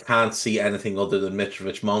 I can't see anything other than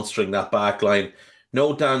Mitrovic monstering that back line.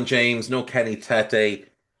 No Dan James, no Kenny Tete,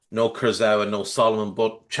 no Kurzawa, no Solomon,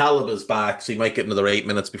 but Chalobah's back, so he might get another 8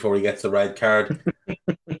 minutes before he gets the red card.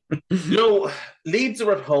 Leeds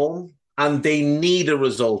are at home, and they need a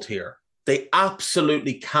result here. They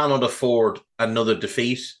absolutely cannot afford another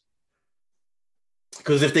defeat.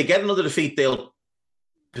 Because if they get another defeat, they'll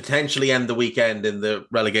potentially end the weekend in the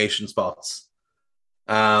relegation spots.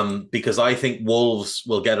 Because I think Wolves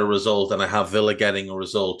will get a result, and I have Villa getting a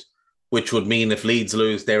result, which would mean if Leeds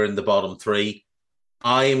lose, they're in the bottom 3.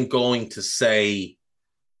 I'm going to say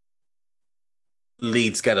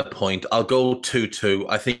Leeds get a point. I'll go 2-2.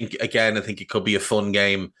 I think it could be a fun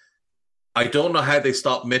game. I don't know how they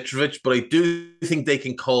stop Mitrovic, but I do think they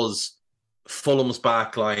can cause Fulham's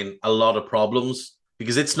backline a lot of problems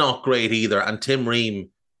because it's not great either. And Tim Ream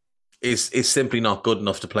is simply not good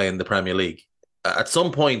enough to play in the Premier League. At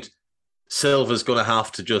some point, Silva's going to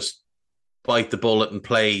have to just bite the bullet and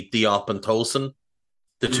play Diop and Tosin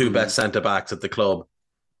the two best centre-backs at the club.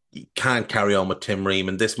 You can't carry on with Tim Ream,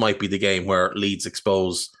 and this might be the game where Leeds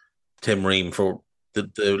expose Tim Ream for the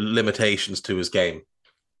limitations to his game.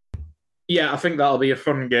 Yeah, I think that'll be a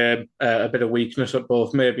fun game. A bit of weakness at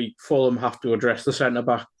both. Maybe Fulham have to address the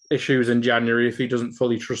centre-back issues in January if he doesn't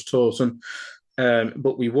fully trust Tosin.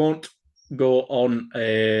 But we won't go on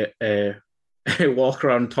a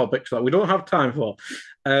walk-around topics that we don't have time for.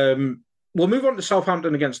 We'll move on to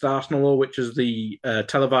Southampton against Arsenal, which is the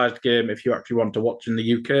televised game if you actually want to watch in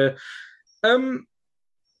the UK.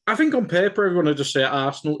 I think on paper, everyone would just say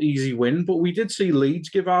Arsenal, easy win, but we did see Leeds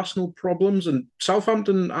give Arsenal problems, and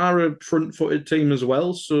Southampton are a front-footed team as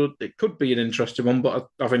well, so it could be an interesting one, but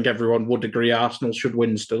I think everyone would agree Arsenal should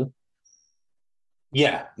win still.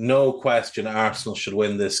 Yeah, no question Arsenal should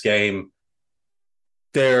win this game.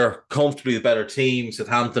 They're comfortably the better team.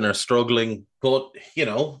 Southampton are struggling, but,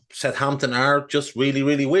 Southampton are just really,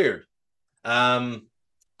 really weird.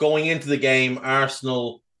 Going into the game,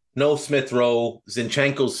 Arsenal... No Smith Rowe,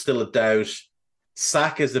 Zinchenko's still a doubt,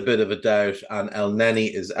 Saka's a bit of a doubt, and El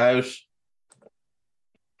Neni is out.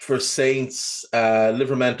 For Saints,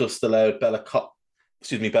 Livermento's still out, Bella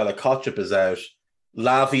Kotchap is out.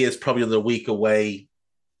 Lavia is probably another week away.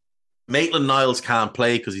 Maitland-Niles can't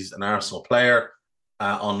play because he's an Arsenal player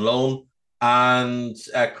on loan. And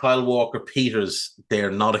Kyle Walker-Peters,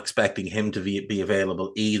 they're not expecting him to be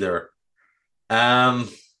available either.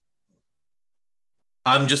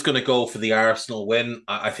 I'm just going to go for the Arsenal win.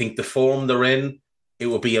 I think the form they're in, it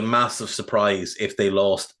would be a massive surprise if they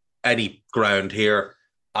lost any ground here.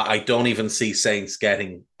 I don't even see Saints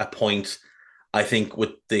getting a point. I think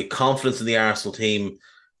with the confidence in the Arsenal team,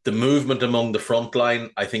 the movement among the front line,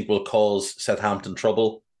 I think will cause Southampton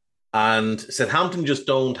trouble. And Southampton just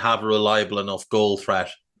don't have a reliable enough goal threat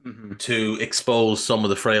to expose some of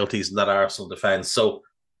the frailties in that Arsenal defence. So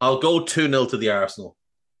I'll go 2-0 to the Arsenal.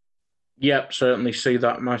 Yep, certainly see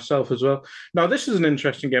that myself as well. Now, this is an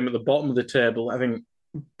interesting game at the bottom of the table. I think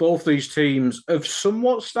both these teams have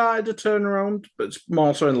somewhat started to turn around, but it's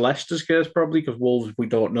more so in Leicester's case, probably, because Wolves, we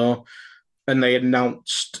don't know. And they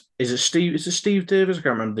announced, is it Steve Davis? I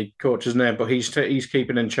can't remember the coach's name, but he's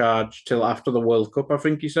keeping in charge till after the World Cup, I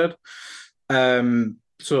think he said.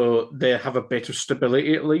 So they have a bit of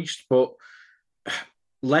stability at least, but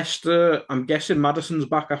Leicester, I'm guessing Maddison's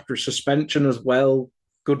back after suspension as well.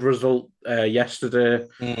 Good result yesterday.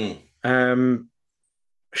 Should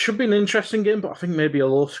be an interesting game, but I think maybe a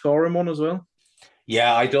low-scoring one as well.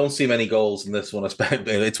 Yeah, I don't see many goals in this one.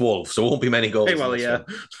 It's Wolves, so it won't be many goals. Hey, well, yeah.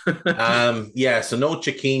 So no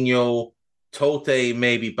Chiquinho. Tote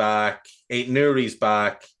may be back. Nuri's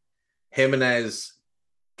back. Jimenez,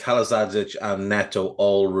 Kalazadzic, and Neto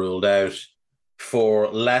all ruled out. For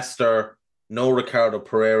Leicester, no Ricardo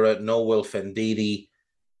Pereira, no Wilfred Ndidi.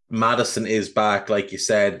 Maddison is back, like you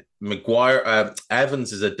said. Maguire,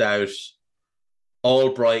 Evans is a doubt.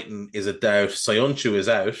 Albrighton is a doubt. Soyuncu is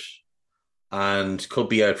out and could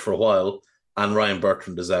be out for a while. And Ryan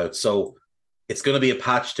Bertrand is out. So it's going to be a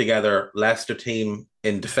patch together Leicester team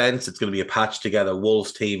in defence. It's going to be a patch together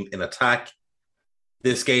Wolves team in attack.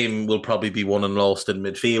 This game will probably be won and lost in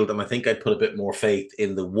midfield. And I think I'd put a bit more faith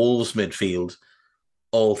in the Wolves midfield,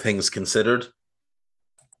 all things considered.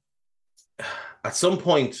 At some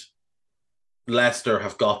point, Leicester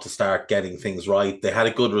have got to start getting things right. They had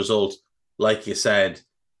a good result, like you said,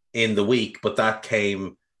 in the week, but that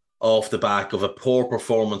came off the back of a poor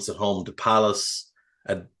performance at home to Palace,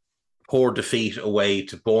 a poor defeat away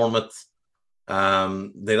to Bournemouth.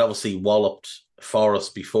 They'd obviously walloped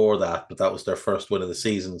Forest before that, but that was their first win of the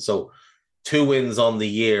season. So 2 wins on the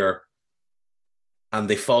year, and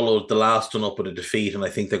they followed the last one up with a defeat, and I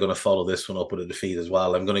think they're going to follow this one up with a defeat as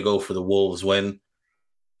well. I'm going to go for the Wolves win.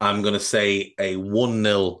 I'm going to say a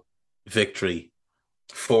 1-0 victory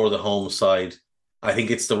for the home side. I think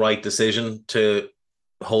it's the right decision to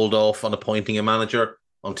hold off on appointing a manager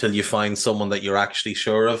until you find someone that you're actually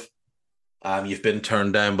sure of. You've been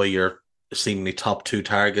turned down by your seemingly top 2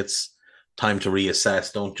 targets. Time to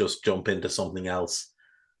reassess. Don't just jump into something else.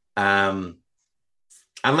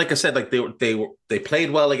 And like I said, like they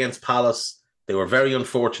played well against Palace. They were very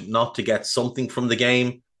unfortunate not to get something from the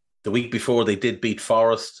game. The week before, they did beat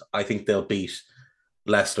Forest. I think they'll beat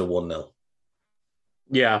Leicester 1-0.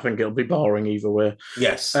 Yeah, I think it'll be boring either way.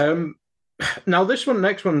 Yes. Now, next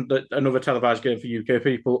one, another televised game for UK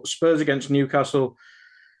people. Spurs against Newcastle.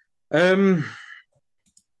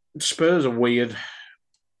 Spurs are weird.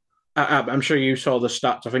 I'm sure you saw the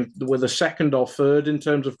stats. I think we're the second or third in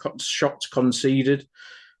terms of shots conceded,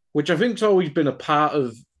 which I think has always been a part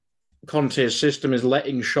of Conte's system, is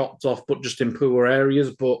letting shots off, but just in poor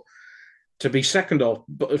areas. But to be second or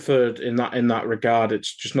third in that regard,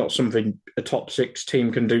 it's just not something a top 6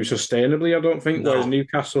 team can do sustainably, I don't think. No. Whereas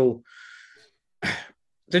Newcastle,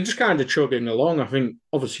 they're just kind of chugging along. I think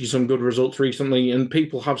obviously some good results recently, and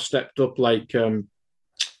people have stepped up like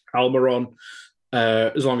Almiron,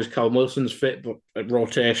 as long as Callum Wilson's fit, but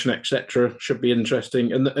rotation, etc., should be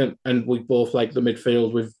interesting. And we both like the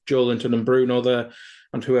midfield with Joelinton and Bruno there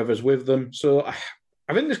and whoever's with them. So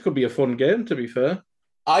I think this could be a fun game, to be fair.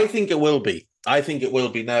 I think it will be.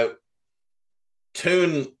 Now,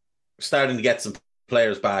 Toon starting to get some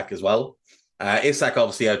players back as well. Isak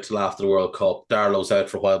obviously out till after the World Cup. Darlow's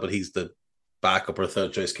out for a while, but he's the backup or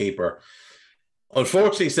third choice keeper.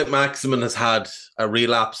 Unfortunately, St. Maximin has had a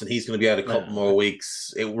relapse and he's going to be out a couple more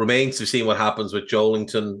weeks. It remains to be seen what happens with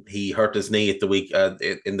Joelinton. He hurt his knee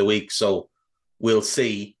in the week, so we'll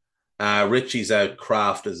see. Richie's out,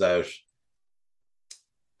 Kraft is out.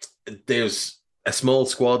 There's a small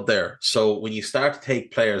squad there, so when you start to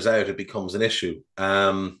take players out, it becomes an issue.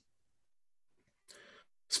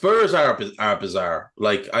 Spurs are bizarre.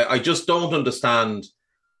 Like, I just don't understand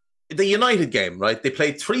the United game, right? They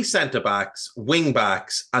played 3 centre-backs,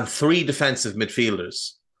 wing-backs, and 3 defensive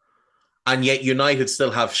midfielders. And yet United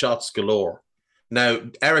still have shots galore. Now,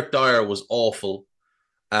 Eric Dyer was awful.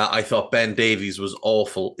 I thought Ben Davies was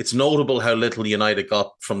awful. It's notable how little United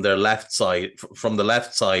got from the left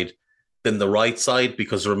side than the right side,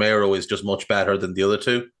 because Romero is just much better than the other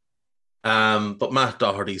two. But Matt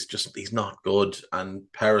Doherty's he's not good, and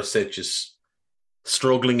Perisic is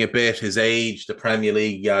struggling a bit, his age, the Premier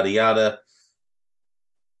League, yada yada.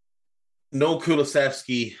 No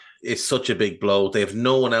Kulusevski is such a big blow. They have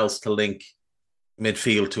no one else to link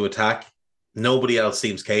midfield to attack. Nobody else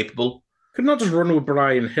seems capable. Could not just run with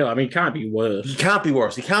Brian Hill. I mean, it can't be worse. He can't be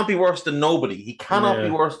worse. He can't be worse than nobody. He cannot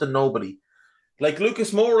be worse than nobody. Like,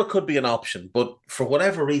 Lucas Moura could be an option, but for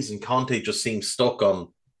whatever reason, Conte just seems stuck on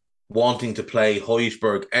wanting to play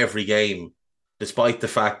Højbjerg every game, despite the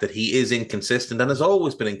fact that he is inconsistent and has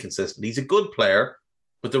always been inconsistent. He's a good player,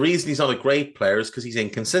 but the reason he's not a great player is because he's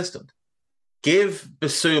inconsistent. Give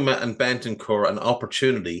Bissouma and Bentancur an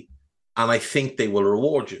opportunity, and I think they will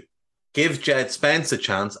reward you. Give Jed Spence a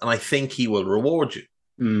chance, and I think he will reward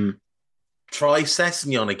you. Try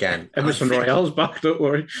Sessegnon again. Emerson Royale's back, don't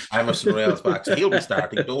worry. Emerson Royale's back, so he'll be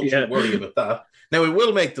starting. Don't you worry about that. Now, it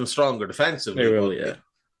will make them stronger defensively. It will, yeah.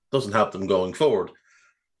 Doesn't help them going forward.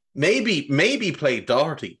 Maybe play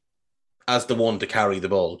Doherty as the one to carry the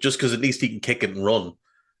ball, just because at least he can kick it and run.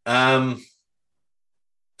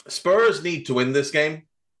 Spurs need to win this game,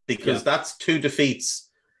 because that's 2 defeats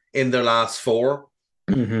in their last 4.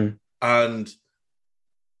 Mm-hmm. And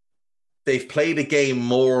they've played a game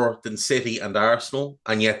more than City and Arsenal,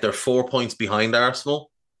 and yet they're 4 points behind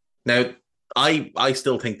Arsenal. Now, I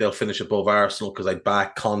still think they'll finish above Arsenal, because I'd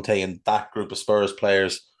back Conte and that group of Spurs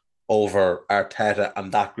players over Arteta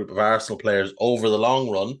and that group of Arsenal players over the long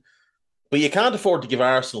run. But you can't afford to give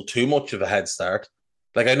Arsenal too much of a head start.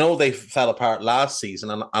 Like, I know they fell apart last season,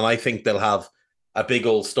 and I think they'll have a big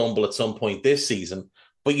old stumble at some point this season.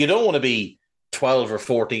 But you don't want to be 12 or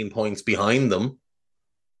 14 points behind them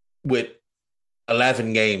with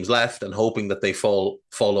 11 games left and hoping that they fall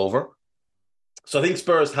over. So I think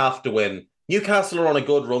Spurs have to win. Newcastle are on a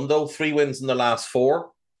good run, though. 3 wins in the last 4.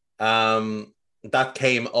 That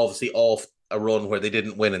came obviously off a run where they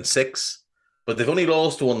didn't win in 6. But they've only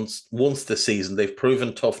lost once this season. They've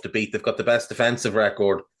proven tough to beat. They've got the best defensive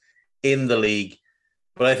record in the league.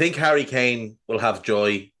 But I think Harry Kane will have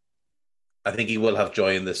joy. I think he will have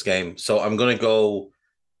joy in this game. So I'm going to go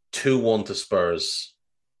 2-1 to Spurs.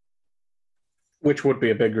 Which would be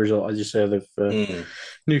a big result, as you say. They've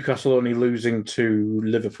Newcastle only losing to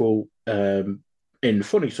Liverpool in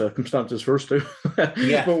funny circumstances for us too.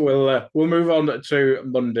 Yeah. But we'll move on to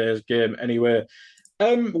Monday's game anyway.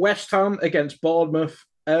 West Ham against Bournemouth.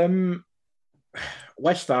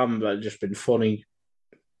 West Ham have just been funny.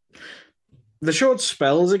 They showed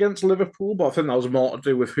spells against Liverpool, but I think that was more to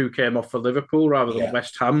do with who came off for Liverpool rather than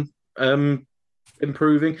West Ham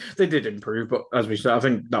improving. They did improve, but as we said, I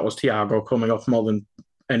think that was Thiago coming off more than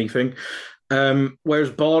anything.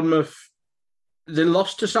 Whereas Bournemouth, they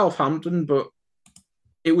lost to Southampton, but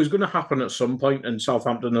it was going to happen at some point, and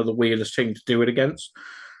Southampton are the weirdest team to do it against.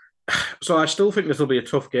 So I still think this will be a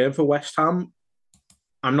tough game for West Ham.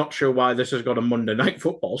 I'm not sure why this has got a Monday night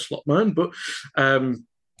football slot, man, but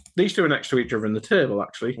these two are next to each other in the table,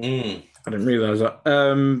 actually. I didn't realise that.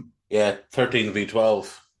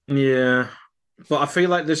 13v12. Yeah, but I feel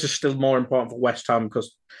like this is still more important for West Ham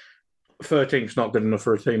because 13th's not good enough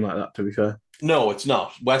for a team like that, to be fair. No, it's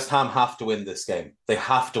not. West Ham have to win this game. They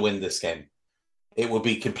have to win this game. it would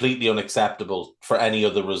be completely unacceptable for any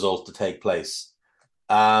other result to take place.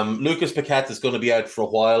 Lucas Paqueta is going to be out for a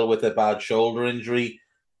while with a bad shoulder injury.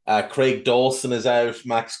 Craig Dawson is out.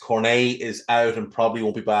 Max Cornet is out and probably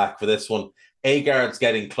won't be back for this one. Agard's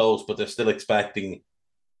getting close, but they're still expecting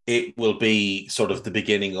it will be sort of the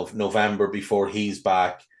beginning of November before he's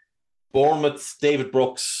back. Bournemouth, David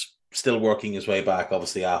Brooks still working his way back,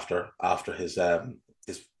 obviously after his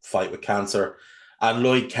fight with cancer, and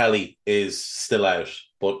Lloyd Kelly is still out.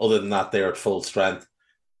 But other than that, they're at full strength.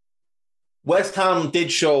 West Ham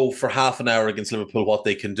did show for half an hour against Liverpool what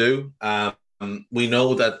they can do. We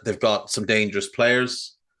know that they've got some dangerous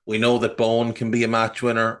players. We know that Bowen can be a match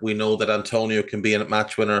winner. We know that Antonio can be a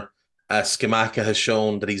match winner. Scamacca has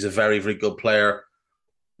shown that he's a very, very good player.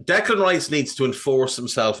 Declan Rice needs to enforce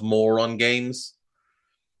himself more on games.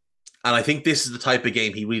 And I think this is the type of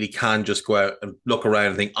game he really can just go out and look around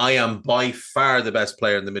and think, I am by far the best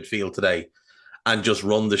player in the midfield today, and just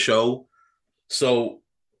run the show. So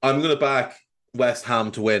I'm going to back West Ham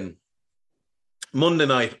to win. Monday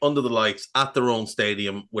night, under the lights, at their own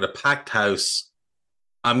stadium, with a packed house,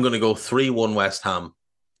 I'm going to go 3-1 West Ham.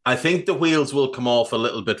 I think the wheels will come off a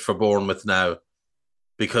little bit for Bournemouth now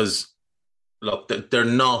because, look, they're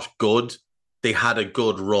not good. They had a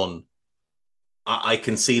good run. I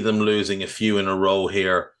can see them losing a few in a row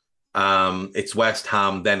here. It's West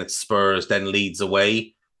Ham, then it's Spurs, then Leeds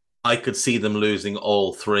away. I could see them losing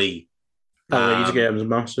all three. The Leeds game is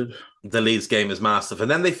massive. The Leeds game is massive. And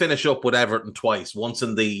then they finish up with Everton twice, once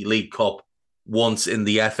in the League Cup, once in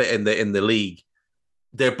the league.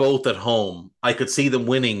 They're both at home. I could see them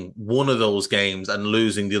winning one of those games and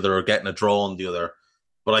losing the other, or getting a draw on the other.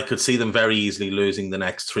 But I could see them very easily losing the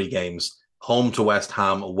next three games. Home to West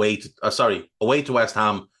Ham, away to West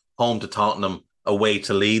Ham, home to Tottenham, away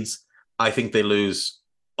to Leeds. I think they lose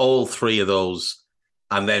all three of those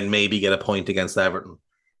and then maybe get a point against Everton.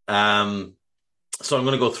 So I'm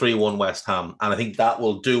going to go 3-1 West Ham. And I think that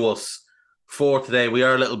will do us for today. We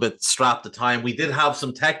are a little bit strapped for time. We did have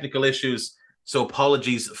some technical issues, so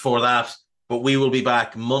apologies for that. But we will be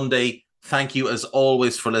back Monday. Thank you as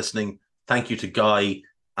always for listening. Thank you to Guy.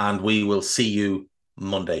 And we will see you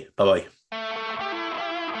Monday. Bye-bye.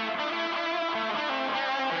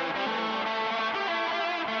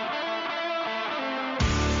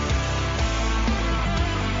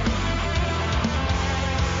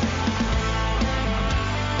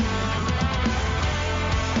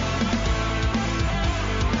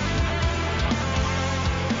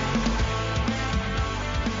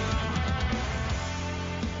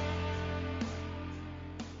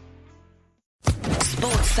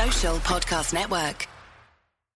 Social Podcast Network.